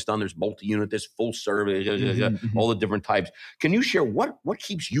focused on, there's multi-unit, there's full service, all the different types. Can you share what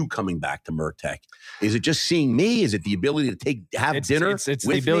keeps you coming back to MURTEC? Is it just seeing me? Is it the ability to have dinner? It's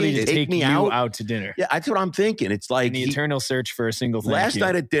the ability to take me out to dinner. Yeah, that's what I'm thinking. It's like the eternal search for a single thing. Last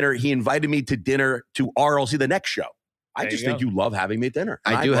night at dinner, he invited me to dinner to RLC the next show. I just think you love having me at dinner.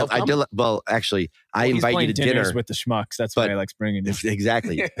 I do. Well, actually, I invite you to dinner with the schmucks. That's why I like bringing you.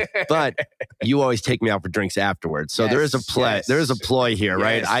 Exactly. But you always take me out for drinks afterwards. So there is a play. Yes. There is a ploy here,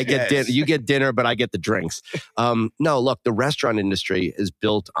 right? I get dinner. You get dinner, but I get the drinks. No, look, the restaurant industry is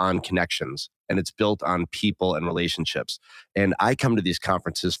built on connections and it's built on people and relationships. And I come to these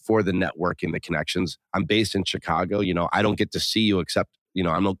conferences for the networking, the connections. I'm based in Chicago. You know, I don't get to see you except, you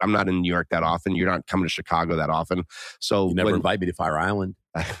know, I'm not in New York that often. You're not coming to Chicago that often. So you never invite me to Fire Island.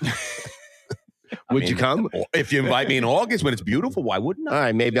 Would you come? If you invite me in August when it's beautiful, why wouldn't I? All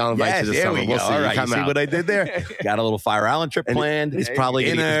right, maybe I'll invite you this summer. We'll see. All right, you see what I did there? Got a little Fire Island trip planned. He's probably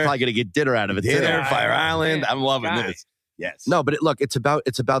going to get dinner out of it. Dinner, Fire Island. I'm loving this. Yes. No, but look, it's about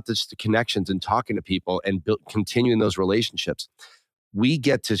just the connections and talking to people and continuing those relationships. We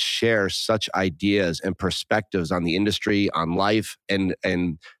get to share such ideas and perspectives on the industry, on life and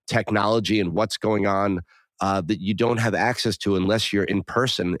technology and what's going on that you don't have access to unless you're in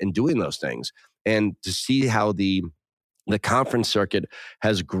person and doing those things. And to see how the conference circuit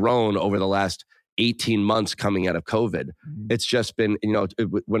has grown over the last 18 months coming out of COVID, it's just been, you know,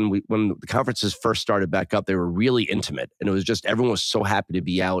 when the conferences first started back up, they were really intimate and it was just, everyone was so happy to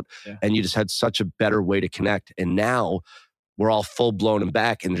be out and you just had such a better way to connect. And now we're all full blown and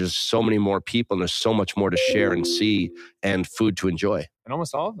back and there's so many more people and there's so much more to share and see and food to enjoy. And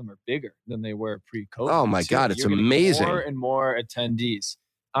almost all of them are bigger than they were pre-COVID. Oh my God, it's amazing. More and more attendees.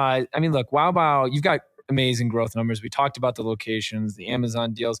 I mean, look, Wow, you've got amazing growth numbers. We talked about the locations, the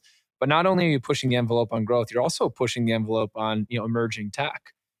Amazon deals, but not only are you pushing the envelope on growth, you're also pushing the envelope on, you know, emerging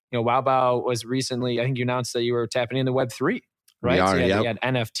tech. You know, Wow was recently, I think you announced that you were tapping into Web3. Right. We are, so you had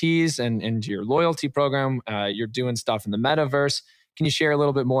NFTs and your loyalty program. You're doing stuff in the metaverse. Can you share a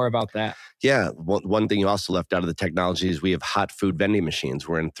little bit more about that? Yeah. One thing you also left out of the technology is we have hot food vending machines.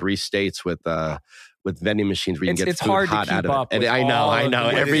 We're in 3 states with vending machines where you can get food hot out of it. And I know.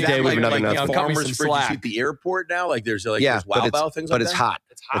 Every day we have another announcement. Farmers fridges at the airport now? Like there's like there's Wow things like that? But it's hot.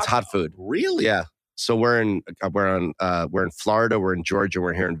 It's hot food. Really? Yeah. So we're in Florida, we're in Georgia,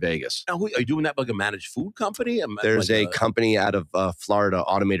 we're here in Vegas. Now, are you doing that like a managed food company? There's a company out of Florida,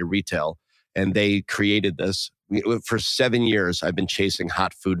 Automated Retail, and they created this. For 7 years, I've been chasing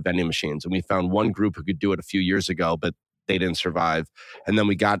hot food vending machines, and we found one group who could do it a few years ago, but they didn't survive. And then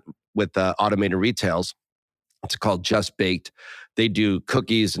we got with Automated Retails. It's called Just Baked. They do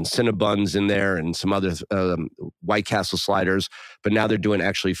cookies and Cinnabons in there and some other White Castle sliders. But now they're doing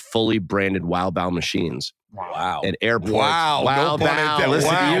actually fully branded Wow machines. Wow. At airports. Wow. Wow. Listen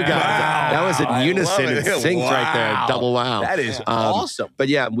to you guys. Wow. That was in unison. It sings right there. Double wow. That is awesome. But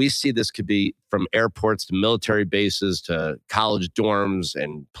yeah, we see this could be from airports to military bases to college dorms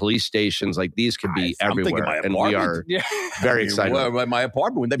and police stations. Like these could be everywhere. And we are very excited. My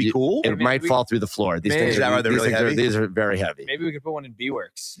apartment, wouldn't that be cool? It might fall through the floor. These things these are very heavy. Maybe we could put one in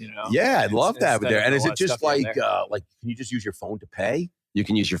B-Works, you know? Yeah, I'd love that there. And is it just like can you just use your phone to pay? You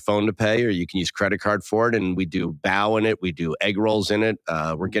can use your phone to pay or you can use credit card for it. And we do bao in it. We do egg rolls in it.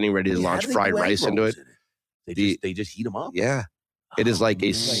 We're getting ready to launch fried rice into it. They just heat them up? Yeah. It is like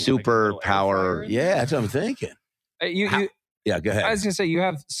a super power. Yeah, that's what I'm thinking. Yeah, go ahead. I was going to say,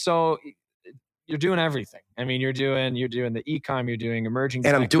 you're doing everything. I mean, you're doing the e-com, you're doing emerging.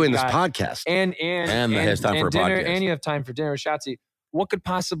 And I'm doing this podcast. And has time for a dinner, podcast. And you have time for dinner. Shotzi, what could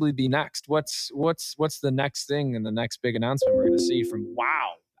possibly be next? What's the next thing and the next big announcement we're going to see from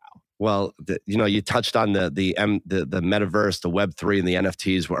Wow? Well, you touched on the metaverse, the Web3, and the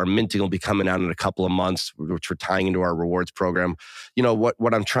NFTs. Our minting will be coming out in a couple of months, which we're tying into our rewards program. You know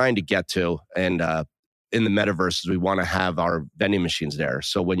what I'm trying to get to, and in the metaverse is we want to have our vending machines there.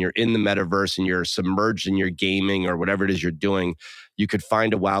 So when you're in the metaverse and you're submerged in your gaming or whatever it is you're doing, you could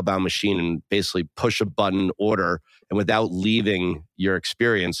find a Wow machine and basically push a button, order, and without leaving your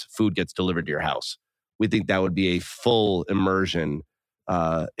experience, food gets delivered to your house. We think that would be a full immersion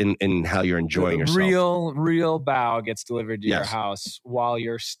in how you're enjoying yourself. Real bow gets delivered to your house while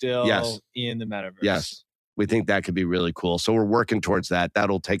you're still in the metaverse. Yes. We think that could be really cool. So we're working towards that.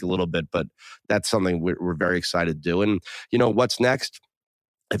 That'll take a little bit, but that's something we're very excited to do. And you know, what's next?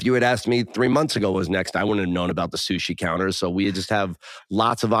 If you had asked me 3 months ago what was next, I wouldn't have known about the sushi counters. So we just have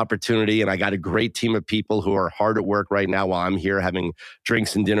lots of opportunity. And I got a great team of people who are hard at work right now while I'm here having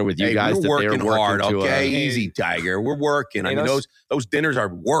drinks and dinner with you guys. We're working hard, to, okay? Easy, Tiger. We're working. I mean, those dinners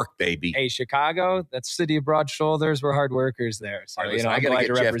are work, baby. Hey, Chicago, that's city of broad shoulders. We're hard workers there. So, right, I got to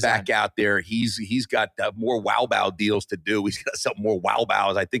get Jeff back out there. He's got more wow bow deals to do. He's got some more wow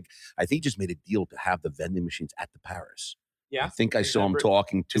bows. I think he just made a deal to have the vending machines at the Paris. Yeah, I think I saw him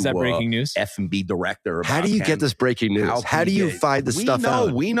talking to is that breaking news? F&B director. How do you get this breaking news? How do you find this stuff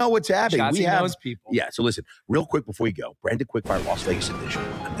out? We know what's happening. We have people. Yeah, so listen, real quick before we go, Branded Quickfire Las Vegas edition.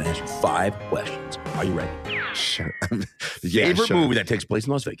 I'm going to ask you 5 questions. Are you ready? Sure. Favorite movie that takes place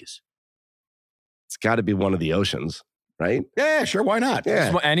in Las Vegas? It's got to be one of the oceans. Right? Yeah, sure. Why not?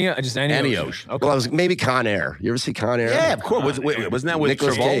 Yeah. Just any ocean. Okay. Well, I was maybe Con Air. You ever see Con Air? Yeah, of course. Wasn't that with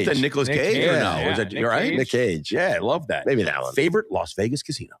Nicolas Travolta Cage. and Nicolas Cage? Yeah. Or no? Was that, Nick right? Cage. Nick Cage. Yeah, I love that. Maybe that one. Favorite Las Vegas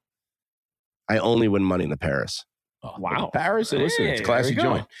casino? I only win money in the Paris. Oh, wow. Paris. Listen, it's a Hey, classic there you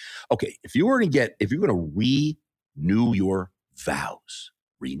go. joint. Okay, if you're going to renew your vows,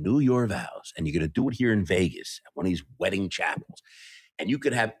 and you're going to do it here in Vegas at one of these wedding chapels, and you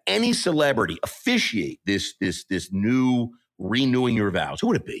could have any celebrity officiate this new renewing your vows, who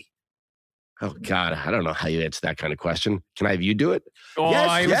would it be? Oh, God. I don't know how you answer that kind of question. Can I have you do it? Oh, Yes,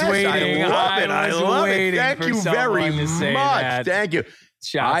 I was waiting. I love it. Thank you very much. That. Thank you.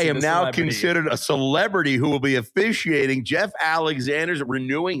 Shots I to am the now celebrity. considered a celebrity who will be officiating Jeff Alexander's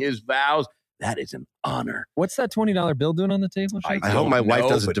renewing his vows. That is an honor. What's that $20 bill doing on the table? I hope my wife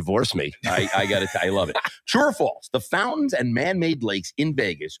doesn't but divorce me. I got to I love it. True or false? The fountains and man-made lakes in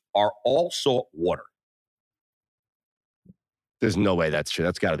Vegas are all salt water. There's no way that's true.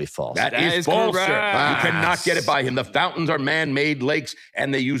 That's got to be false. That is false, sir. correct. You cannot get it by him. The fountains are man-made lakes,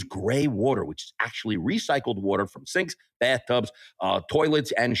 and they use gray water, which is actually recycled water from sinks, bathtubs,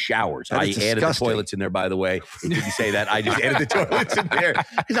 toilets, and showers. That I is added the disgusting. toilets in there, by the way. It didn't say that. I just added the toilets in there.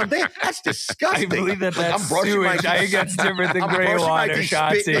 Because I'm thinking, that's disgusting. I believe that's I'm brushing sewage. I think that's different than I'm gray brushing water, my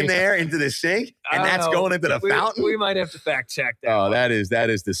Shotzi. spit in there into the sink, and I don't that's know. going into the fountain? We might have to fact check that. Oh, that is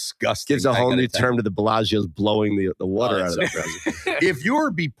disgusting. Gives a I whole gotta new tell you. term to the Bellagio's blowing the water out of the present. If you were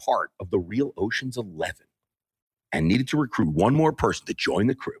to be part of the real Ocean's 11 and needed to recruit one more person to join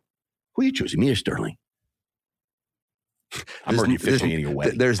the crew, who are you choosing, me or Sterling? I'm already officiating your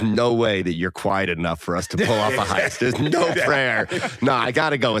wedding. There's no way that you're quiet enough for us to pull off a heist. There's no prayer. No, I got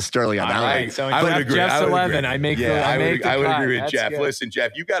to go with Sterling on that All one. right, so I would agree. Jeff's I would 11. agree. I make Yeah, the, I would cut. agree with That's Jeff. good. Listen,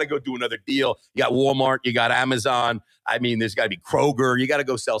 Jeff, you got to go do another deal. You got Walmart, you got Amazon. I mean, there's got to be Kroger. You got to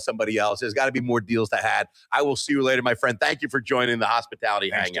go sell somebody else. There's got to be more deals to have. I will see you later, my friend. Thank you for joining the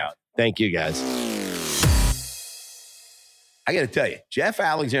Hospitality Thanks, Hangout. Jeff. Thank you, guys. I got to tell you, Jeff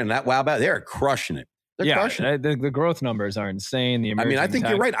Alexander and that Wow Bow, they're crushing it. They're crushing it. The growth numbers are insane. I mean, I think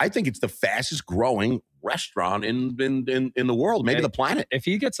you're right. I think it's the fastest growing restaurant in the world, maybe the planet. If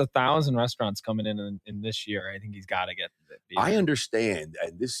he gets 1,000 restaurants coming in this year, I think he's got to get. I understand,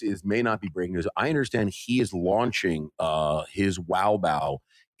 and may not be breaking news. I understand he is launching his Wow Bow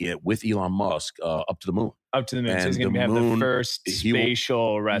with Elon Musk up to the moon. Up to the moon. So And he's going to the have moon, the first he will-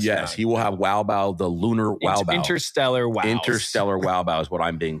 spatial restaurant. Yes, he will have Wow Bow, the lunar Wow Bow. Interstellar Wow. Interstellar Wow Bow is what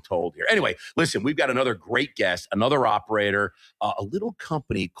I'm being told here. Anyway, listen, we've got another great guest, another operator, a little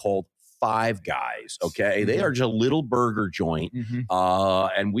company called Five Guys. Okay, they are just a little burger joint,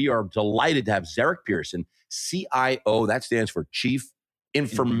 and we are delighted to have Zarek Pearson, CIO. That stands for Chief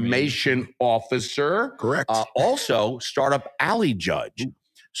Information Officer. Correct. Also, Startup Alley Judge.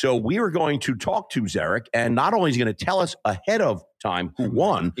 So we are going to talk to Zarek, and not only is he going to tell us ahead of time who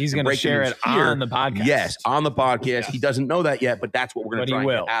won, He's going to break the share news it here. on the podcast. Yes, on the podcast. He doesn't know that yet, but that's what we're going to But he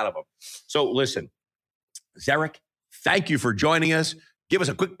try and will. get out of him. So listen, Zarek, thank you for joining us. Give us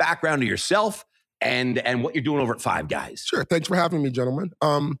a quick background to yourself and what you're doing over at Five Guys. Sure. Thanks for having me, gentlemen.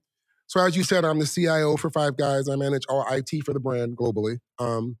 So as you said, I'm the CIO for Five Guys. I manage all IT for the brand globally.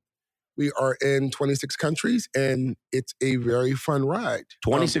 We are in 26 countries, and it's a very fun ride.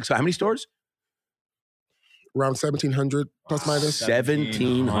 26, how many stores? Around 1,700 plus minus.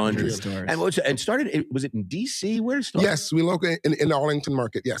 1,700 stores. And started, was it in D.C.? Where did it start? Yes, we located in the Arlington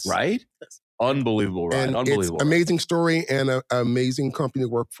market, yes. Right? Unbelievable ride. And Unbelievable. it's amazing story and an amazing company to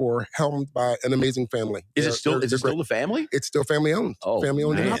work for, helmed by an amazing family. Is it still the family? It's still family owned. Oh, family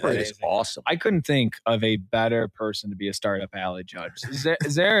owned and man, operated. that is awesome. I couldn't think of a better person to be a Startup Alley judge.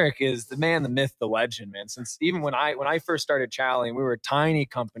 Zarek is the man, the myth, the legend, man. Since even when I first started Chally, we were a tiny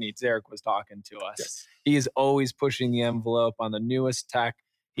company, Zarek was talking to us. Yes. He is always pushing the envelope on the newest tech.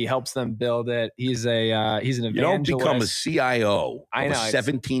 He helps them build it. He's an evangelist. You don't become a CIO I of know, a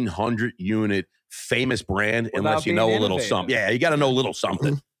 1,700 unit famous brand Without unless you being know a little innovative. something. Yeah, you got to know a little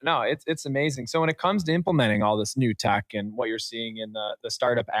something. No, it's amazing. So when it comes to implementing all this new tech and what you're seeing in the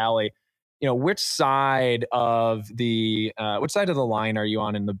Startup Alley, which side of the line are you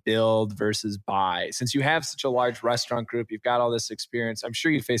on in the build versus buy? Since you have such a large restaurant group, you've got all this experience. I'm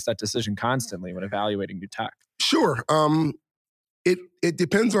sure you face that decision constantly when evaluating new tech. Sure. It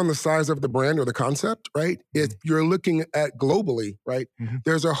depends on the size of the brand or the concept, right? If you're looking at globally, right,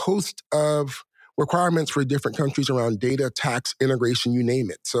 there's a host of requirements for different countries around data, tax, integration, you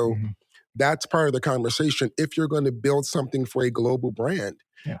name it. So that's part of the conversation. If you're going to build something for a global brand,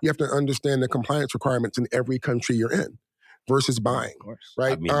 you have to understand the compliance requirements in every country you're in versus buying,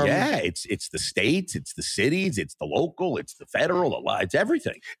 right? I mean, it's the states, it's the cities, it's the local, it's the federal, it's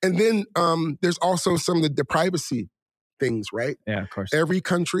everything. And then there's also some of the privacy things, right? Yeah, of course. Every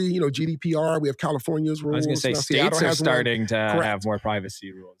country, GDPR, we have California's rules. I was going to say states are starting to have more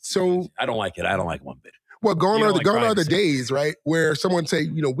privacy rules. So I don't like it. I don't like one bit. Well, gone are the days, right, where someone say,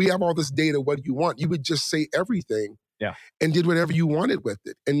 we have all this data, what do you want? You would just say everything and did whatever you wanted with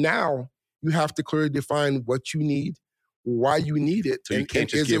it. And now you have to clearly define what you need, why you need it. So you can't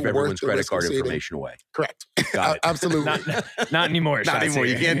just give everyone's credit card information away. Correct. Got it. Absolutely. Not anymore. Not anymore.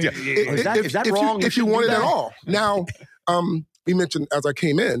 You can't do it. Is that wrong? If you want it at all. Now, we mentioned as I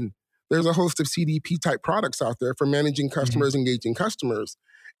came in, there's a host of CDP type products out there for managing customers, engaging customers.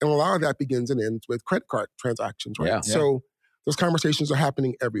 And a lot of that begins and ends with credit card transactions, right? Yeah. So those conversations are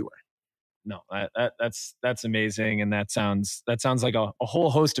happening everywhere. No, that's amazing, and that sounds like a whole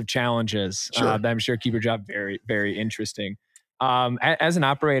host of challenges that I'm sure keep your job very, very interesting. As an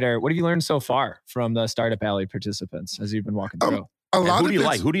operator, what have you learned so far from the Startup Alley participants as you've been walking through? Who do you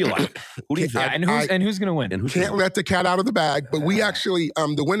like? Who do you think? And who's going to win? Can't let the cat out of the bag, but we actually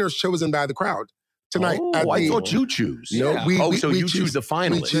the winner's chosen by the crowd tonight. I thought you choose. No, we choose the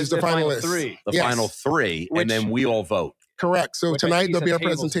finalists. We choose the finalists. Three. The final three, and then we all vote. Correct. So tonight there'll be a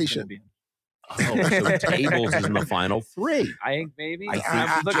presentation. So Tables is in the final three. I think maybe.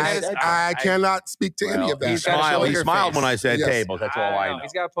 I cannot speak to any of that. He smiled when I said Tables. That's all I know.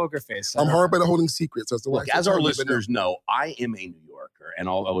 He's got a poker face. I'm horrible at holding secrets. Look, as our listeners know, I am a New Yorker, and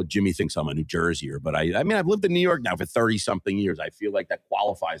although Jimmy thinks I'm a New Jerseyer, but I mean, I've lived in New York now for 30-something years. I feel like that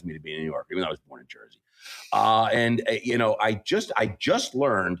qualifies me to be in New York, even though I was born in Jersey. I just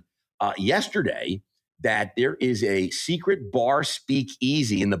learned yesterday that there is a secret bar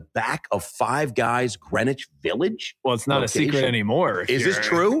speakeasy in the back of Five Guys Greenwich Village. Well, it's not a secret anymore. Is this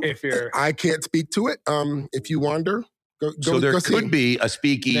true? I can't speak to it. If you wander, so there could be a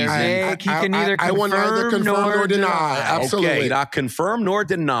speakeasy. You can neither I will neither confirm nor deny. Absolutely. Okay, not confirm nor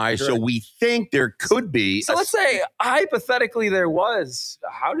deny. Correct. So we think there could be. So let's say hypothetically there was.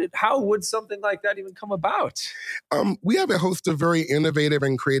 How would something like that even come about? We have a host of very innovative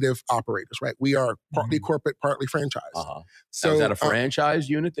and creative operators, right? We are partly corporate, partly franchise. So is that a franchise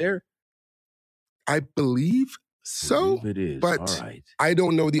unit there? I believe so, it is. But all right. I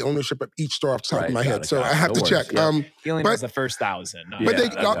don't know the ownership of each store off the top of my head, so I have to check. Healing was the first 1,000.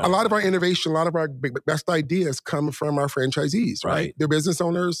 But a lot of our innovation, a lot of our best ideas come from our franchisees, right? They're business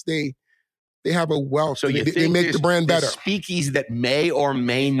owners. They have a wealth. So they make the brand better. Speakeasy that may or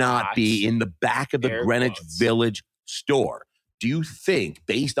may not be in the back of the Greenwich Village store. Do you think,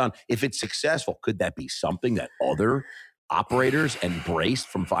 based on if it's successful, could that be something that other operators embraced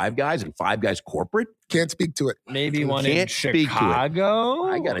from Five Guys and Five Guys corporate? Can't speak to it. Maybe one in Chicago?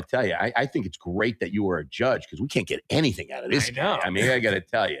 I got to tell you, I think it's great that you were a judge because we can't get anything out of this. I know. I mean, I got to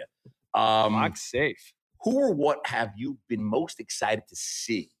tell you. Lock's safe. Who or what have you been most excited to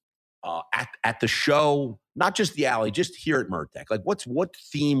see at the show? Not just the alley, just here at MURTEC. Like, what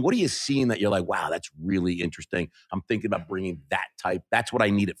theme? What are you seeing that you're like, wow, that's really interesting? I'm thinking about bringing that type. That's what I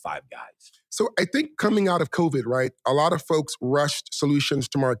need at Five Guys. So I think coming out of COVID, right, a lot of folks rushed solutions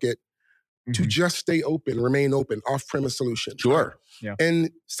to market to just stay open, remain open, off-premise solutions. Sure. Yeah.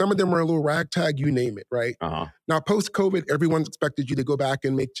 And some of them are a little ragtag, you name it, right? Now, post-COVID, everyone expected you to go back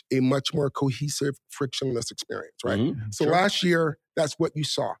and make a much more cohesive, frictionless experience, right? So last year, that's what you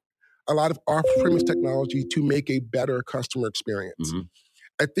saw. A lot of off-premise technology to make a better customer experience.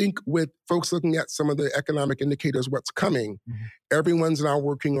 I think with folks looking at some of the economic indicators, what's coming, everyone's now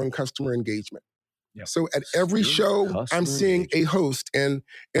working on customer engagement. Yep. So at every show, I'm seeing a host, and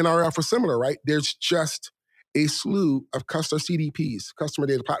NRF are similar, right? There's just a slew of customer CDPs, customer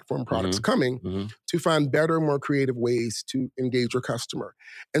data platform products coming to find better, more creative ways to engage your customer.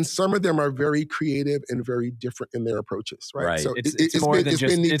 And some of them are very creative and very different in their approaches, right? So it's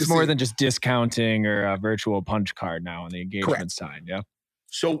more than just discounting or a virtual punch card now on the engagement side. Yeah.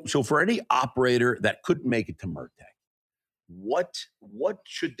 So for any operator that couldn't make it to MURTEC, what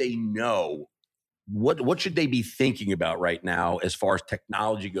should they know? What should they be thinking about right now as far as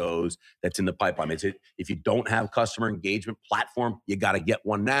technology goes that's in the pipeline? Is it, if you don't have customer engagement platform, you got to get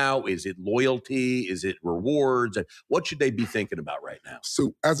one now? Is it loyalty? Is it rewards? What should they be thinking about right now?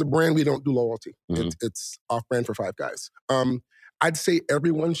 So as a brand, we don't do loyalty. It's off-brand for Five Guys. I'd say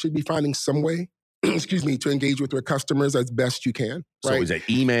everyone should be finding some way, to engage with their customers as best you can. Right? So is it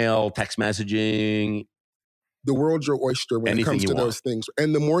email, text messaging? The world's your oyster when it comes to those things.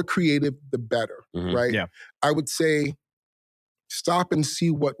 And the more creative, the better, right? Yeah. I would say stop and see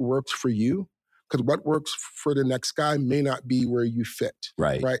what works for you, because what works for the next guy may not be where you fit.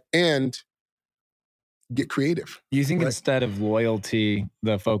 Right. And get creative. You think instead of loyalty,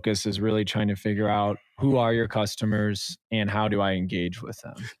 the focus is really trying to figure out who are your customers and how do I engage with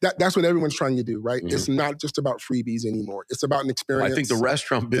them? That's what everyone's trying to do, right? It's not just about freebies anymore. It's about an experience. I think the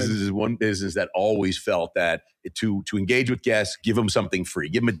restaurant business is one business that always felt that to engage with guests, give them something free,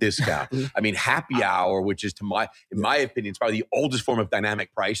 give them a discount. I mean, happy hour, which is in my opinion, it's probably the oldest form of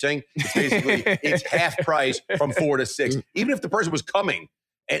dynamic pricing. It's basically, it's half price from 4 to 6. Even if the person was coming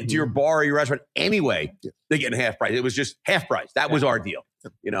to your bar or your restaurant anyway, they're getting half price. It was just half price. That was our deal.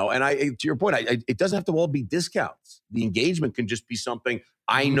 And to your point, it doesn't have to all be discounts. The engagement can just be something,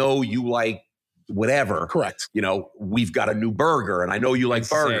 I know you like whatever. Correct. We've got a new burger and I know you like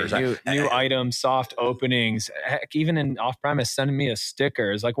burgers. New items, soft openings. Heck, even in off-premise, sending me a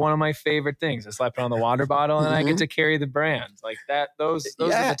sticker is like one of my favorite things. I slap it on the water bottle and I get to carry the brand. Like that, those are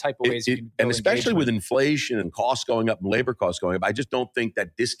the type of ways you can and especially with inflation and costs going up and labor costs going up, I just don't think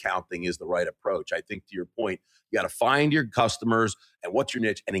that discounting is the right approach. I think to your point, you got to find your customers and what's your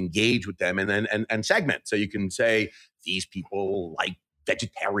niche and engage with them and then and segment. So you can say these people like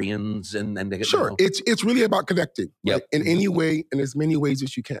vegetarians and they sure. It's really about connecting in any way, in as many ways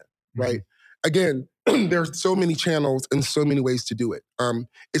as you can, right? Again, there's so many channels and so many ways to do it.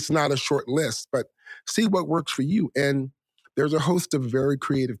 It's not a short list, but see what works for you. And there's a host of very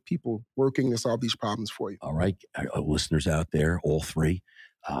creative people working to solve these problems for you. All right, our listeners out there, all three.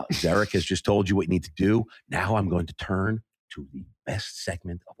 Zarek has just told you what you need to do. Now I'm going to turn to the best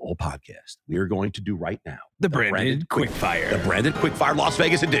segment of all podcasts. We are going to do right now. The branded Quickfire. The branded Quickfire Las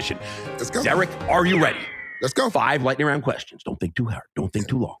Vegas edition. Let's go. Zarek, are you ready? Let's go. 5 lightning round questions. Don't think too hard. Don't think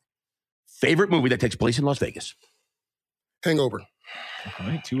too long. Favorite movie that takes place in Las Vegas? Hangover. All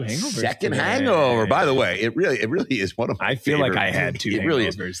right, 2 hangovers. Second hangover. By the way, it really is one of my I feel like I had 2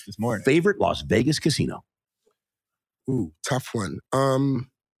 hangovers this morning. Favorite Las Vegas casino? Ooh, tough one.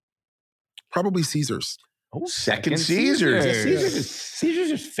 Probably Caesars. Oh, second Caesars.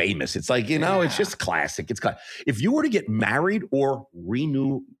 Caesars is famous. It's like, it's just classic. It's if you were to get married or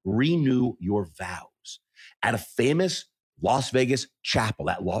renew your vows at a famous Las Vegas chapel,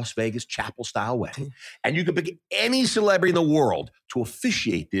 that Las Vegas chapel style wedding, and you could pick any celebrity in the world to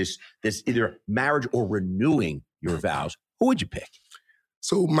officiate this either marriage or renewing your vows, who would you pick?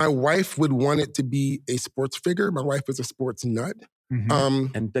 So my wife would want it to be a sports figure. My wife is a sports nut.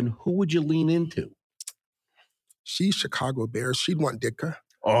 And then who would you lean into? She's Chicago Bears. She'd want Ditka.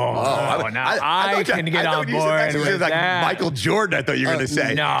 I can get on board with that. Michael Jordan, I thought you were going to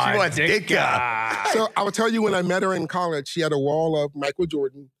say. No, she wants Ditka. So I will tell you, when I met her in college, she had a wall of Michael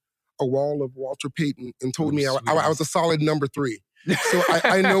Jordan, a wall of Walter Payton, and told me I was a solid number 3. So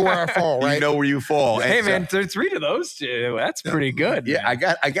I know where I fall, right? You know where you fall. Hey, man, there's 3 of those 2. That's pretty good. Yeah, I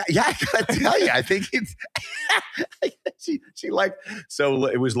got to tell you, I think it's she liked. So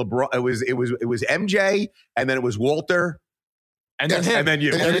it was LeBron. It was MJ, and then it was Walter. And then him. And then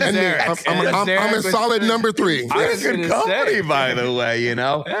you. I'm a solid number 3. Very good company, by the way,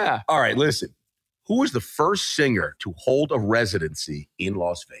 Yeah. All right, listen. Who was the first singer to hold a residency in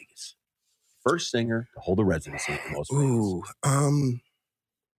Las Vegas? First singer to hold a residency in Las Vegas. Ooh,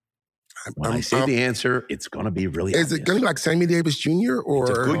 when I say the answer, it's going to be really obvious. Is it going to be like Sammy Davis Jr. or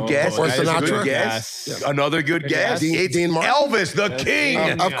it's a good guess? Or Sinatra? Good guess. Yeah. Another good guess. It's Dean Martin. Elvis, the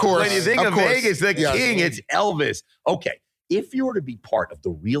king. Of course. When you think of Vegas, the king, it's Elvis. Okay. If you were to be part of the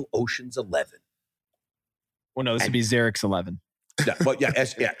real Ocean's 11. Well, no, this would be Zarek's 11. Yeah, but yeah.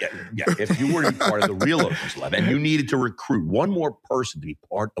 If you were to be part of the real Ocean's 11 and you needed to recruit one more person to be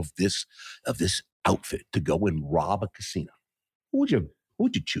part of this outfit to go and rob a casino, who would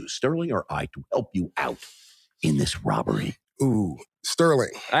you choose, Sterling or I, to help you out in this robbery? Ooh,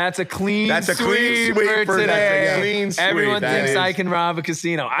 Sterling. That's a clean sweep for today. Clean sweep. Everyone thinks I can rob a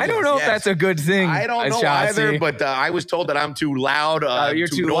casino. I don't know if that's a good thing. I don't know either, but I was told that I'm too loud, you're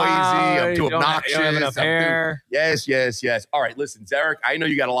too noisy, I'm too obnoxious. You don't have enough hair. Yes. All right, listen, Zarek, I know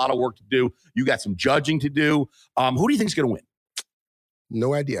you got a lot of work to do. You got some judging to do. Who do you think's going to win?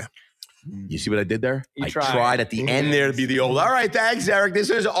 No idea. You see what I did there? You I tried at the end there to be the old, all right, thanks, Zarek. This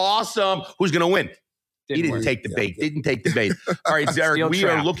is awesome. Who's going to win? He didn't take the bait. Didn't take the bait. All right, Zarek, we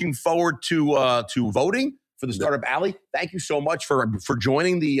are looking forward to voting for the Startup Alley. Thank you so much for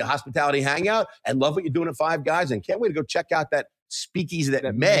joining the Hospitality Hangout, and love what you're doing at Five Guys, and can't wait to go check out that speakeasy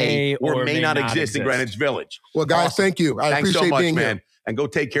that may or may not exist in Greenwich Village. Well, guys, thank you. I appreciate so much, being man. here. And go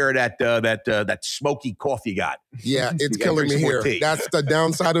take care of that smoky coffee you got. Yeah, it's You gotta killing drink me some more here. tea. That's the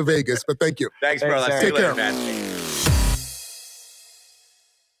downside of Vegas, but thank you. Thanks, brother. Zarek. See you Take later, care. man.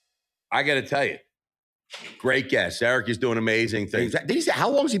 I got to tell you, great guest. Eric is doing amazing things. Did he say how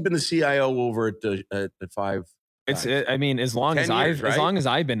long has he been the CIO over at Five? As long 10 years, right? as long as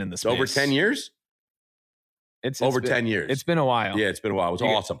I've been in the It's space. over 10 years? It's over been, 10 years. It's been a while. Yeah, it's been a while. It was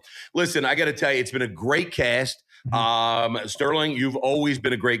awesome. Listen, I got to tell you, it's been a great cast. Sterling, you've always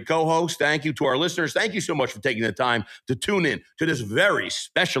been a great co-host. Thank you to our listeners. Thank you so much for taking the time to tune in to this very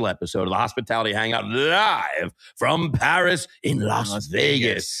special episode of the Hospitality Hangout live from Paris in Las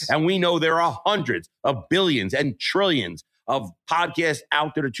Vegas. And we know there are hundreds of billions and trillions of podcasts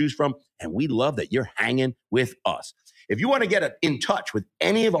out there to choose from. And we love that you're hanging with us. If you want to get in touch with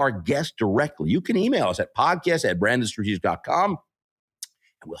any of our guests directly, you can email us at podcast@brandonstrategic.com.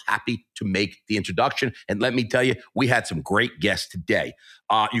 And we're happy to make the introduction. And let me tell you, we had some great guests today.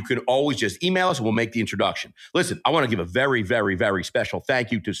 You can always just email us and we'll make the introduction. Listen, I want to give a very, very, very special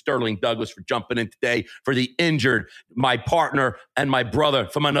thank you to Sterling Douglas for jumping in today, for the injured, my partner and my brother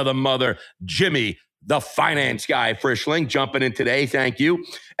from another mother, Jimmy, the finance guy, Frischling, jumping in today. Thank you.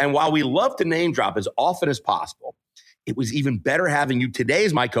 And while we love to name drop as often as possible, it was even better having you today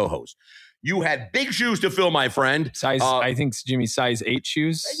as my co-host. You had big shoes to fill, my friend. I think Jimmy's size 8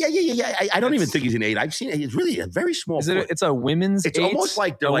 shoes. Yeah. I don't even think he's an 8. I've seen it. He's really a very small foot. It's a women's 8? It's almost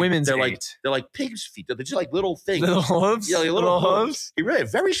like they're women's 8. They're like pig's feet. They're just like little things. Little hooves? Yeah, like little hooves. He really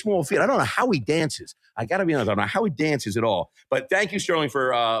has very small feet. I don't know how he dances. I got to be honest. I don't know how he dances at all. But thank you, Sterling,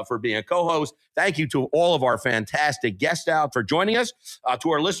 for being a co-host. Thank you to all of our fantastic guests out for joining us.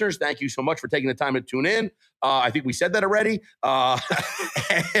 To our listeners, thank you so much for taking the time to tune in. I think we said that already.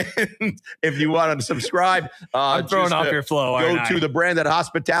 And if you want to subscribe, I'm throwing off your flow. Go to the Branded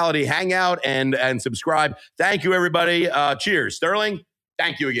Hospitality Hangout and subscribe. Thank you, everybody. Cheers. Sterling,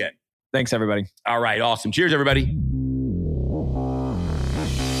 thank you again. Thanks, everybody. All right, awesome. Cheers, everybody.